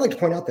 I would like to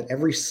point out that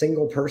every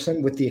single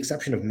person, with the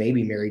exception of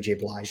maybe Mary J.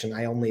 Blige, and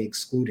I only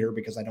exclude her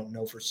because I don't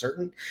know for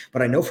certain,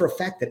 but I know for a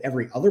fact that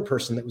every other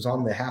person that was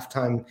on the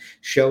halftime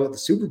show at the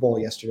Super Bowl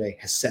yesterday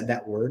has said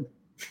that word.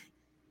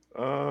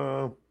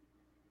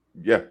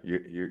 Yeah,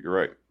 you're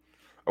right.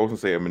 I wasn't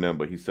say Eminem,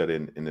 but he said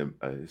in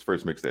his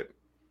first mixtape.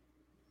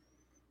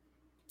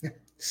 Yeah.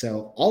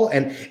 So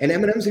and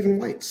Eminem's even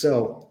white.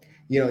 So,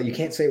 You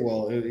can't say,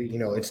 well,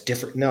 it's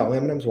different. No,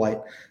 Eminem's white.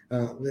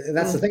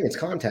 That's the thing. It's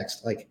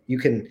context. Like you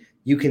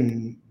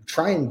can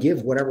try and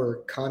give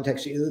whatever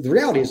context. The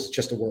reality is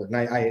just a word, and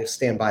I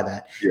stand by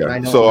that. Yeah. And I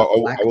know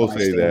So I will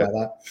say that. by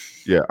that.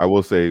 Yeah, I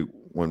will say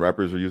when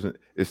rappers are using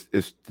it's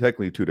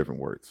technically two different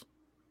words.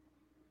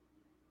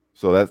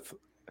 So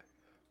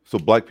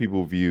black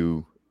people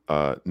view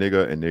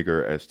nigga and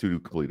nigger as two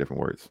completely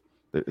different words.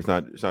 It's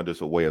not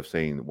just a way of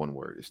saying one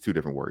word. It's two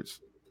different words.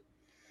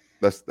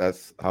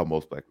 That's how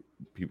most black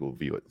people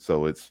view it.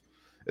 So it's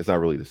not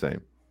really the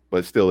same,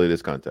 but still it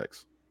is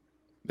context.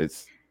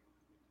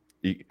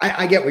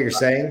 I get what you're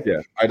saying.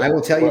 Yeah, I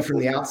will tell you from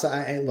the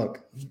outside. Hey,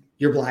 look,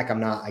 you're black. I'm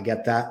not. I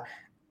get that.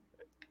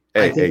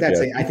 I think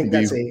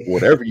that's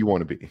whatever you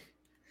want to be.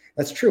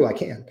 That's true. I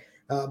can.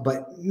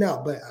 But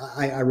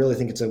I really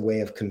think it's a way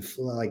of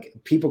like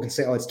people can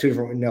say, oh, it's two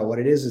different. No, what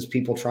it is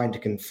people trying to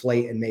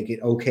conflate and make it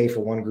okay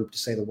for one group to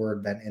say the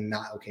word and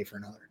not okay for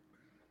another.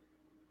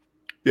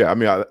 Yeah, I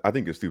mean, I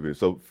think it's stupid.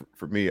 So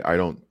for me, I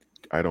don't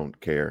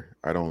care.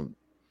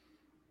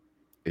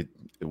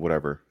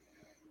 Whatever.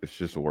 It's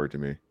just a word to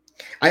me.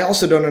 I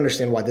also don't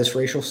understand why this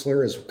racial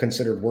slur is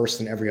considered worse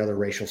than every other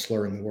racial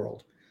slur in the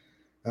world.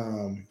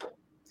 And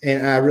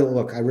I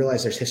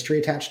realize there's history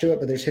attached to it,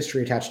 but there's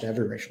history attached to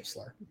every racial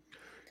slur.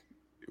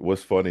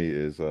 What's funny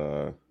is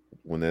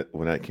when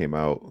that came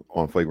out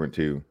on Flagrant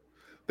 2,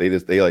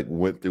 they like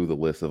went through the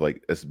list of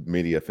like as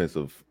many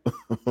offensive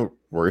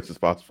words as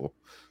possible.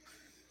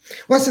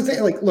 Well, that's the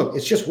thing. Like, look,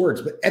 it's just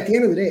words, but at the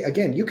end of the day,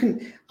 again,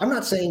 I'm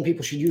not saying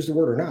people should use the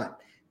word or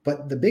not,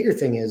 but the bigger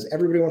thing is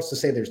everybody wants to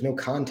say there's no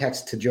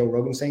context to Joe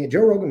Rogan saying it.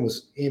 Joe Rogan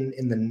was in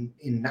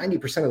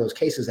 90% of those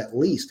cases, at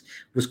least,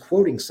 was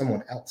quoting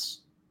someone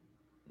else.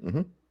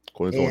 Mm-hmm.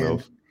 Quoting someone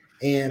else.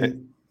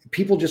 And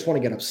people just want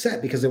to get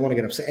upset because they want to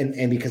get upset.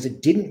 And because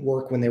it didn't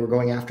work when they were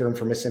going after him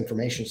for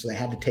misinformation. So they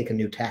had to take a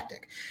new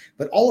tactic.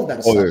 But all of that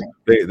aside.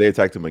 They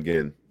attacked him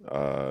again.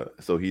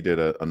 So he did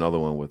another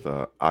one with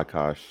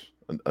Akash,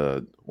 one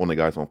of the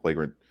guys on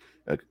Flagrant,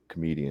 a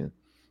comedian.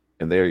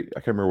 And I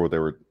can't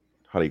remember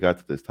how they got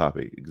to this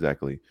topic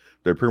exactly.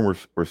 They're pretty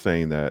much were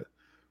saying that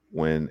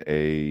when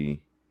a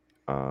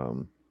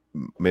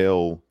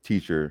male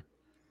teacher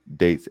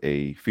dates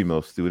a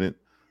female student,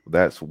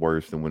 that's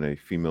worse than when a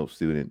female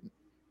student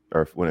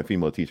or when a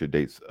female teacher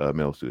dates a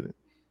male student.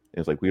 And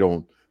it's like they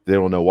don't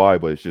know why,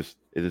 but it's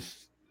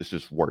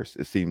just worse.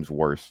 It seems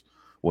worse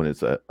when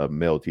it's a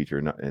male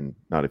teacher not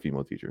a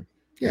female teacher.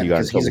 Yeah,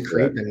 because he's a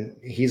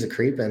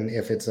creep, and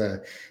if it's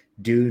a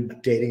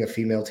dude dating a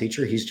female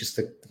teacher, he's just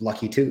a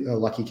lucky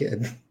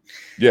kid.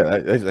 Yeah,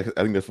 I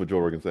think that's what Joe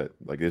Rogan said.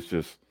 Like it's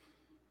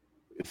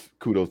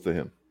kudos to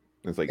him.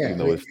 It's like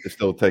it's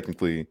still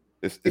technically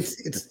it's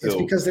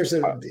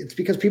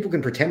because people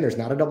can pretend there's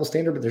not a double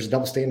standard, but there's a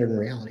double standard in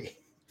reality.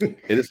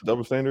 It is a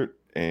double standard,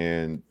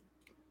 and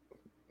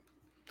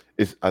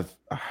I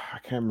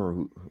can't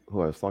remember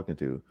who I was talking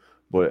to,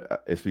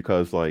 but it's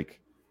because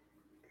like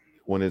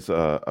when it's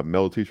a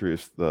male teacher,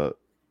 it's the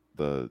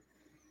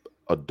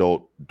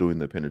adult doing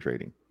the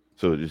penetrating,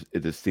 so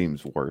it just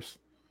seems worse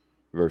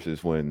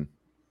versus when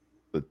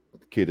the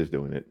kid is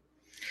doing it.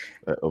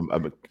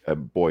 A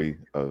boy.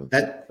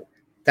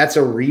 That's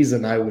a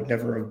reason I would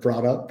never have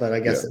brought up, but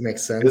I guess it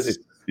makes sense.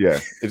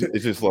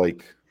 It's just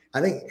like I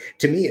think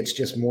to me it's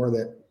just more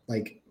that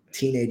like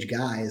teenage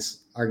guys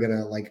are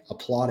gonna like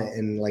applaud it,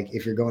 and like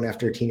if you're going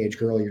after a teenage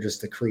girl, you're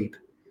just a creep.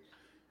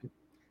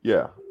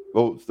 Yeah.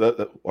 Well,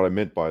 that what I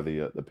meant by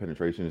the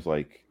penetration is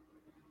like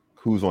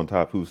who's on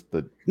top, who's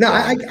the. No,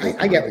 I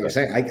get what you're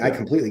saying. I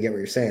completely get what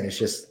you're saying. It's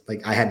just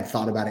like I hadn't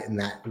thought about it in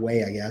that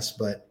way, I guess.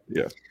 But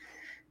yeah.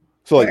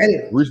 So like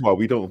the reason why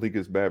we don't think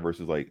it's bad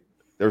versus like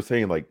they're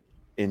saying like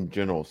in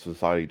general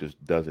society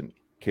just doesn't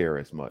care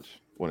as much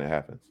when it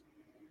happens.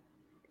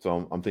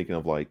 So I'm thinking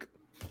of like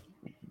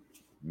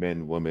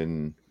men,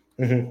 women,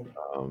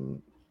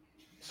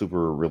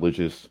 super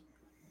religious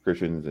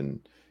Christians and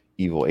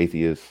evil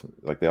atheists.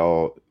 Like they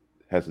all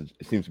it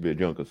seems to be a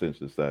general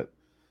consensus that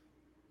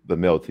the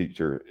male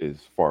teacher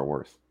is far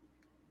worse.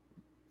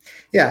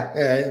 Yeah,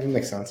 it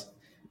makes sense.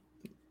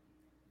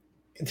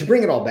 To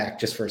bring it all back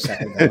just for a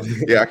second, though.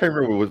 Yeah, I can't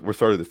remember what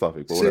started this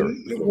topic, but whatever.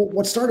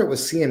 What started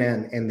was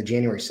CNN and the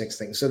January 6th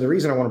thing. So the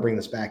reason I want to bring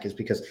this back is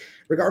because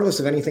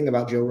regardless of anything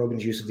about Joe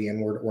Rogan's use of the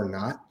N-word or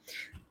not,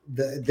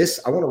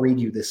 I want to read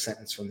you this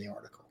sentence from the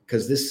article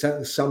because this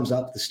sentence sums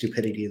up the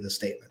stupidity of the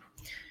statement.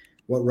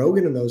 What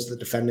Rogan and those that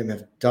defend him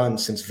have done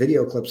since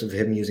video clips of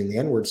him using the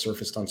N-word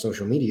surfaced on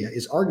social media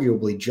is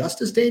arguably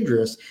just as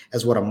dangerous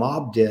as what a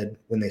mob did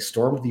when they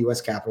stormed the U.S.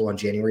 Capitol on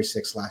January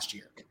 6th last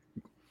year.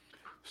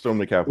 Storm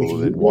the Capitol,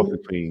 they walked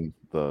between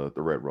the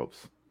red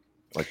ropes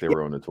like they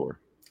were on the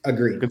tour.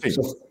 Agreed.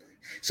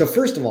 So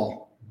first of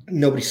all,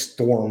 nobody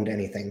stormed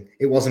anything.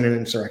 It wasn't an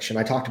insurrection.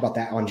 I talked about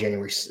that on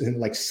January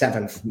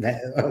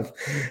 7th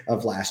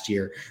of last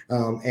year.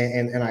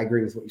 And I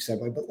agree with what you said,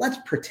 but let's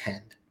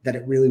pretend that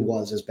it really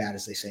was as bad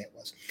as they say it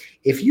was.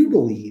 If you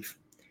believe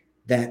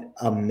that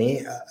a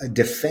man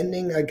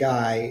defending a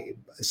guy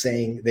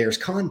saying there's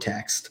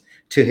context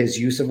to his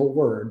use of a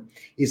word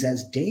is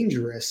as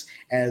dangerous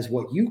as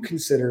what you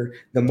consider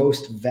the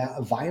most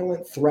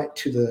violent threat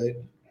to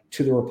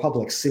the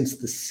republic since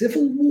the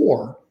Civil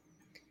War,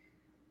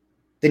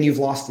 then you've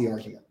lost the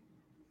argument.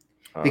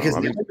 Because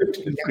it's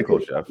pretty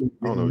close, Jeff. I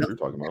don't know what you're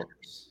talking about.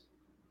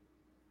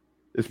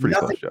 It's pretty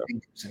close, Jeff.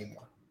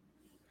 Anymore.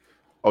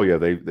 Oh yeah,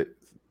 they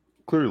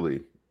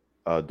clearly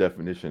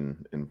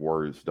definition and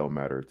words don't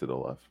matter to the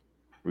left.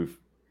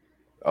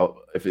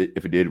 If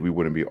it did, we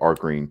wouldn't be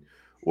arguing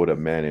what a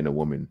man and a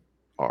woman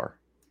are.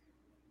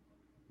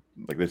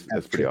 Like this,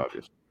 that's pretty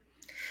obvious.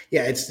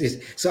 Yeah, it's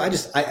so I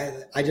just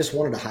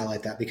wanted to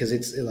highlight that because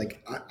it's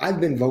like I've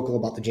been vocal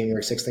about the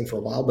January 6th thing for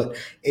a while, but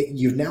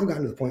you've now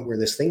gotten to the point where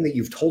this thing that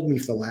you've told me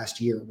for the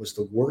last year was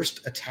the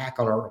worst attack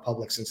on our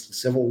republic since the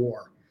Civil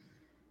War.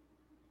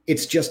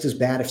 It's just as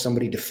bad if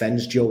somebody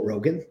defends Joe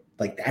Rogan.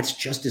 Like that's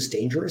just as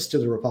dangerous to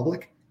the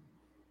republic.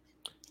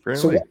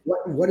 Apparently. So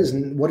what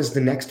is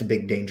the next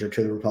big danger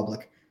to the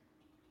republic?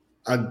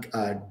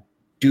 A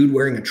dude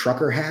wearing a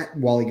trucker hat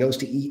while he goes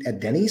to eat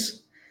at Denny's?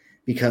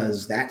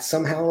 Because that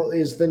somehow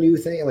is the new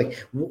thing.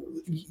 Like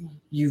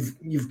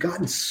you've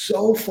gotten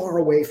so far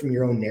away from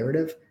your own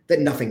narrative that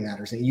nothing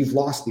matters, and you've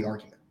lost the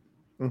argument.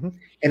 Mm-hmm.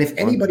 And if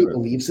anybody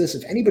believes this,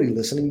 if anybody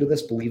listening to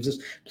this believes this,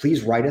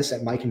 please write us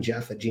at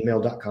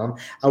mikeandjeff@gmail.com.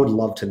 I would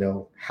love to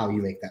know how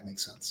you make that make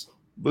sense.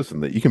 Listen,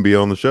 that you can be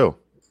on the show.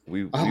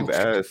 We've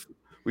asked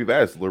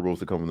liberals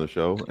to come on the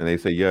show, and they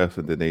say yes,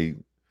 and then they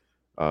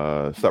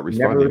stop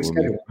responding.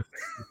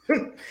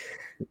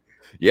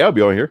 Yeah, I'll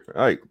be on here.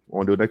 All right,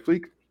 want to do it next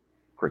week?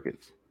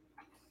 Crickets.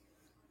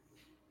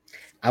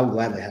 I would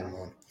gladly have them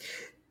on.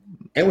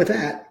 And with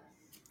that,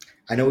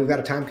 I know we've got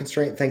a time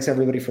constraint. Thanks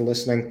everybody for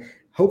listening.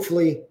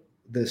 Hopefully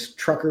this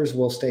truckers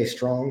will stay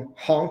strong.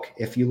 Honk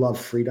if you love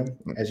freedom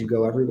as you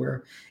go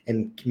everywhere,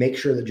 and make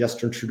sure that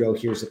Justin Trudeau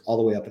hears it all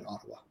the way up in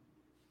Ottawa.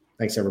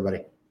 Thanks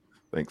everybody.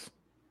 Thanks.